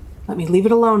it. Let me leave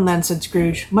it alone then, said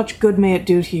Scrooge. Much good may it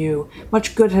do to you.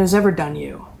 Much good has ever done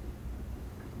you.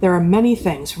 There are many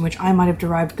things from which I might have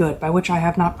derived good, by which I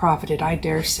have not profited, I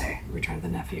dare say, returned the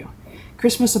nephew.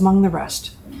 Christmas among the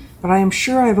rest. But I am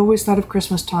sure I have always thought of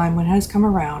Christmas time when it has come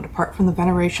around, apart from the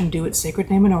veneration due its sacred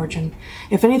name and origin,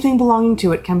 if anything belonging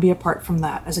to it can be apart from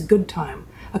that, as a good time,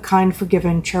 a kind,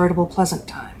 forgiving, charitable, pleasant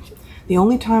time. The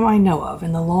only time I know of,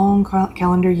 in the long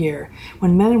calendar year,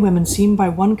 when men and women seem by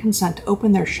one consent to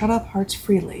open their shut-up hearts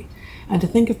freely, and to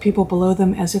think of people below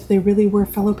them as if they really were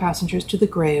fellow passengers to the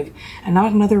grave, and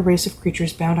not another race of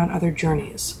creatures bound on other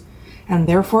journeys. And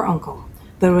therefore, uncle,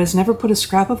 though it has never put a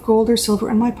scrap of gold or silver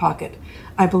in my pocket,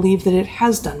 I believe that it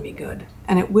has done me good,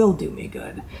 and it will do me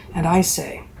good, and I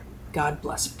say, God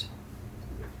bless it.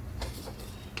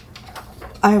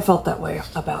 I have felt that way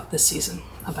about this season,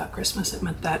 about Christmas. It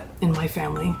meant that in my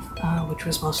family, which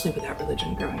was mostly without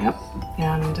religion growing up,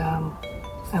 and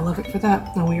I love it for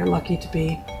that. And we are lucky to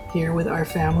be here with our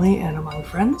family and among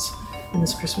friends in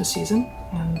this Christmas season,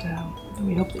 and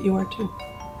we hope that you are too.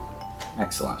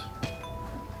 Excellent.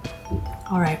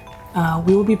 All right,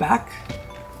 we will be back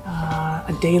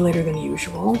a day later than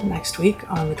usual next week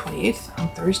on the 28th, on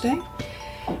Thursday,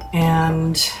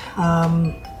 and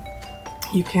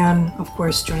you can, of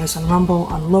course, join us on Rumble,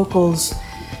 on Locals,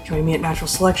 join me at Natural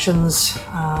Selections.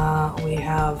 We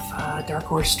have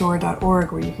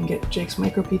DarkHorseStore.org, where you can get Jake's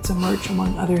Micro Pizza merch,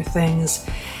 among other things.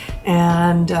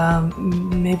 And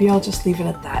maybe I'll just leave it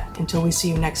at that until we see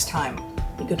you next time.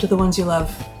 Be good to the ones you love,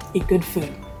 eat good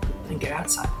food, and get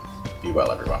outside. Be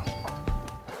well, everyone.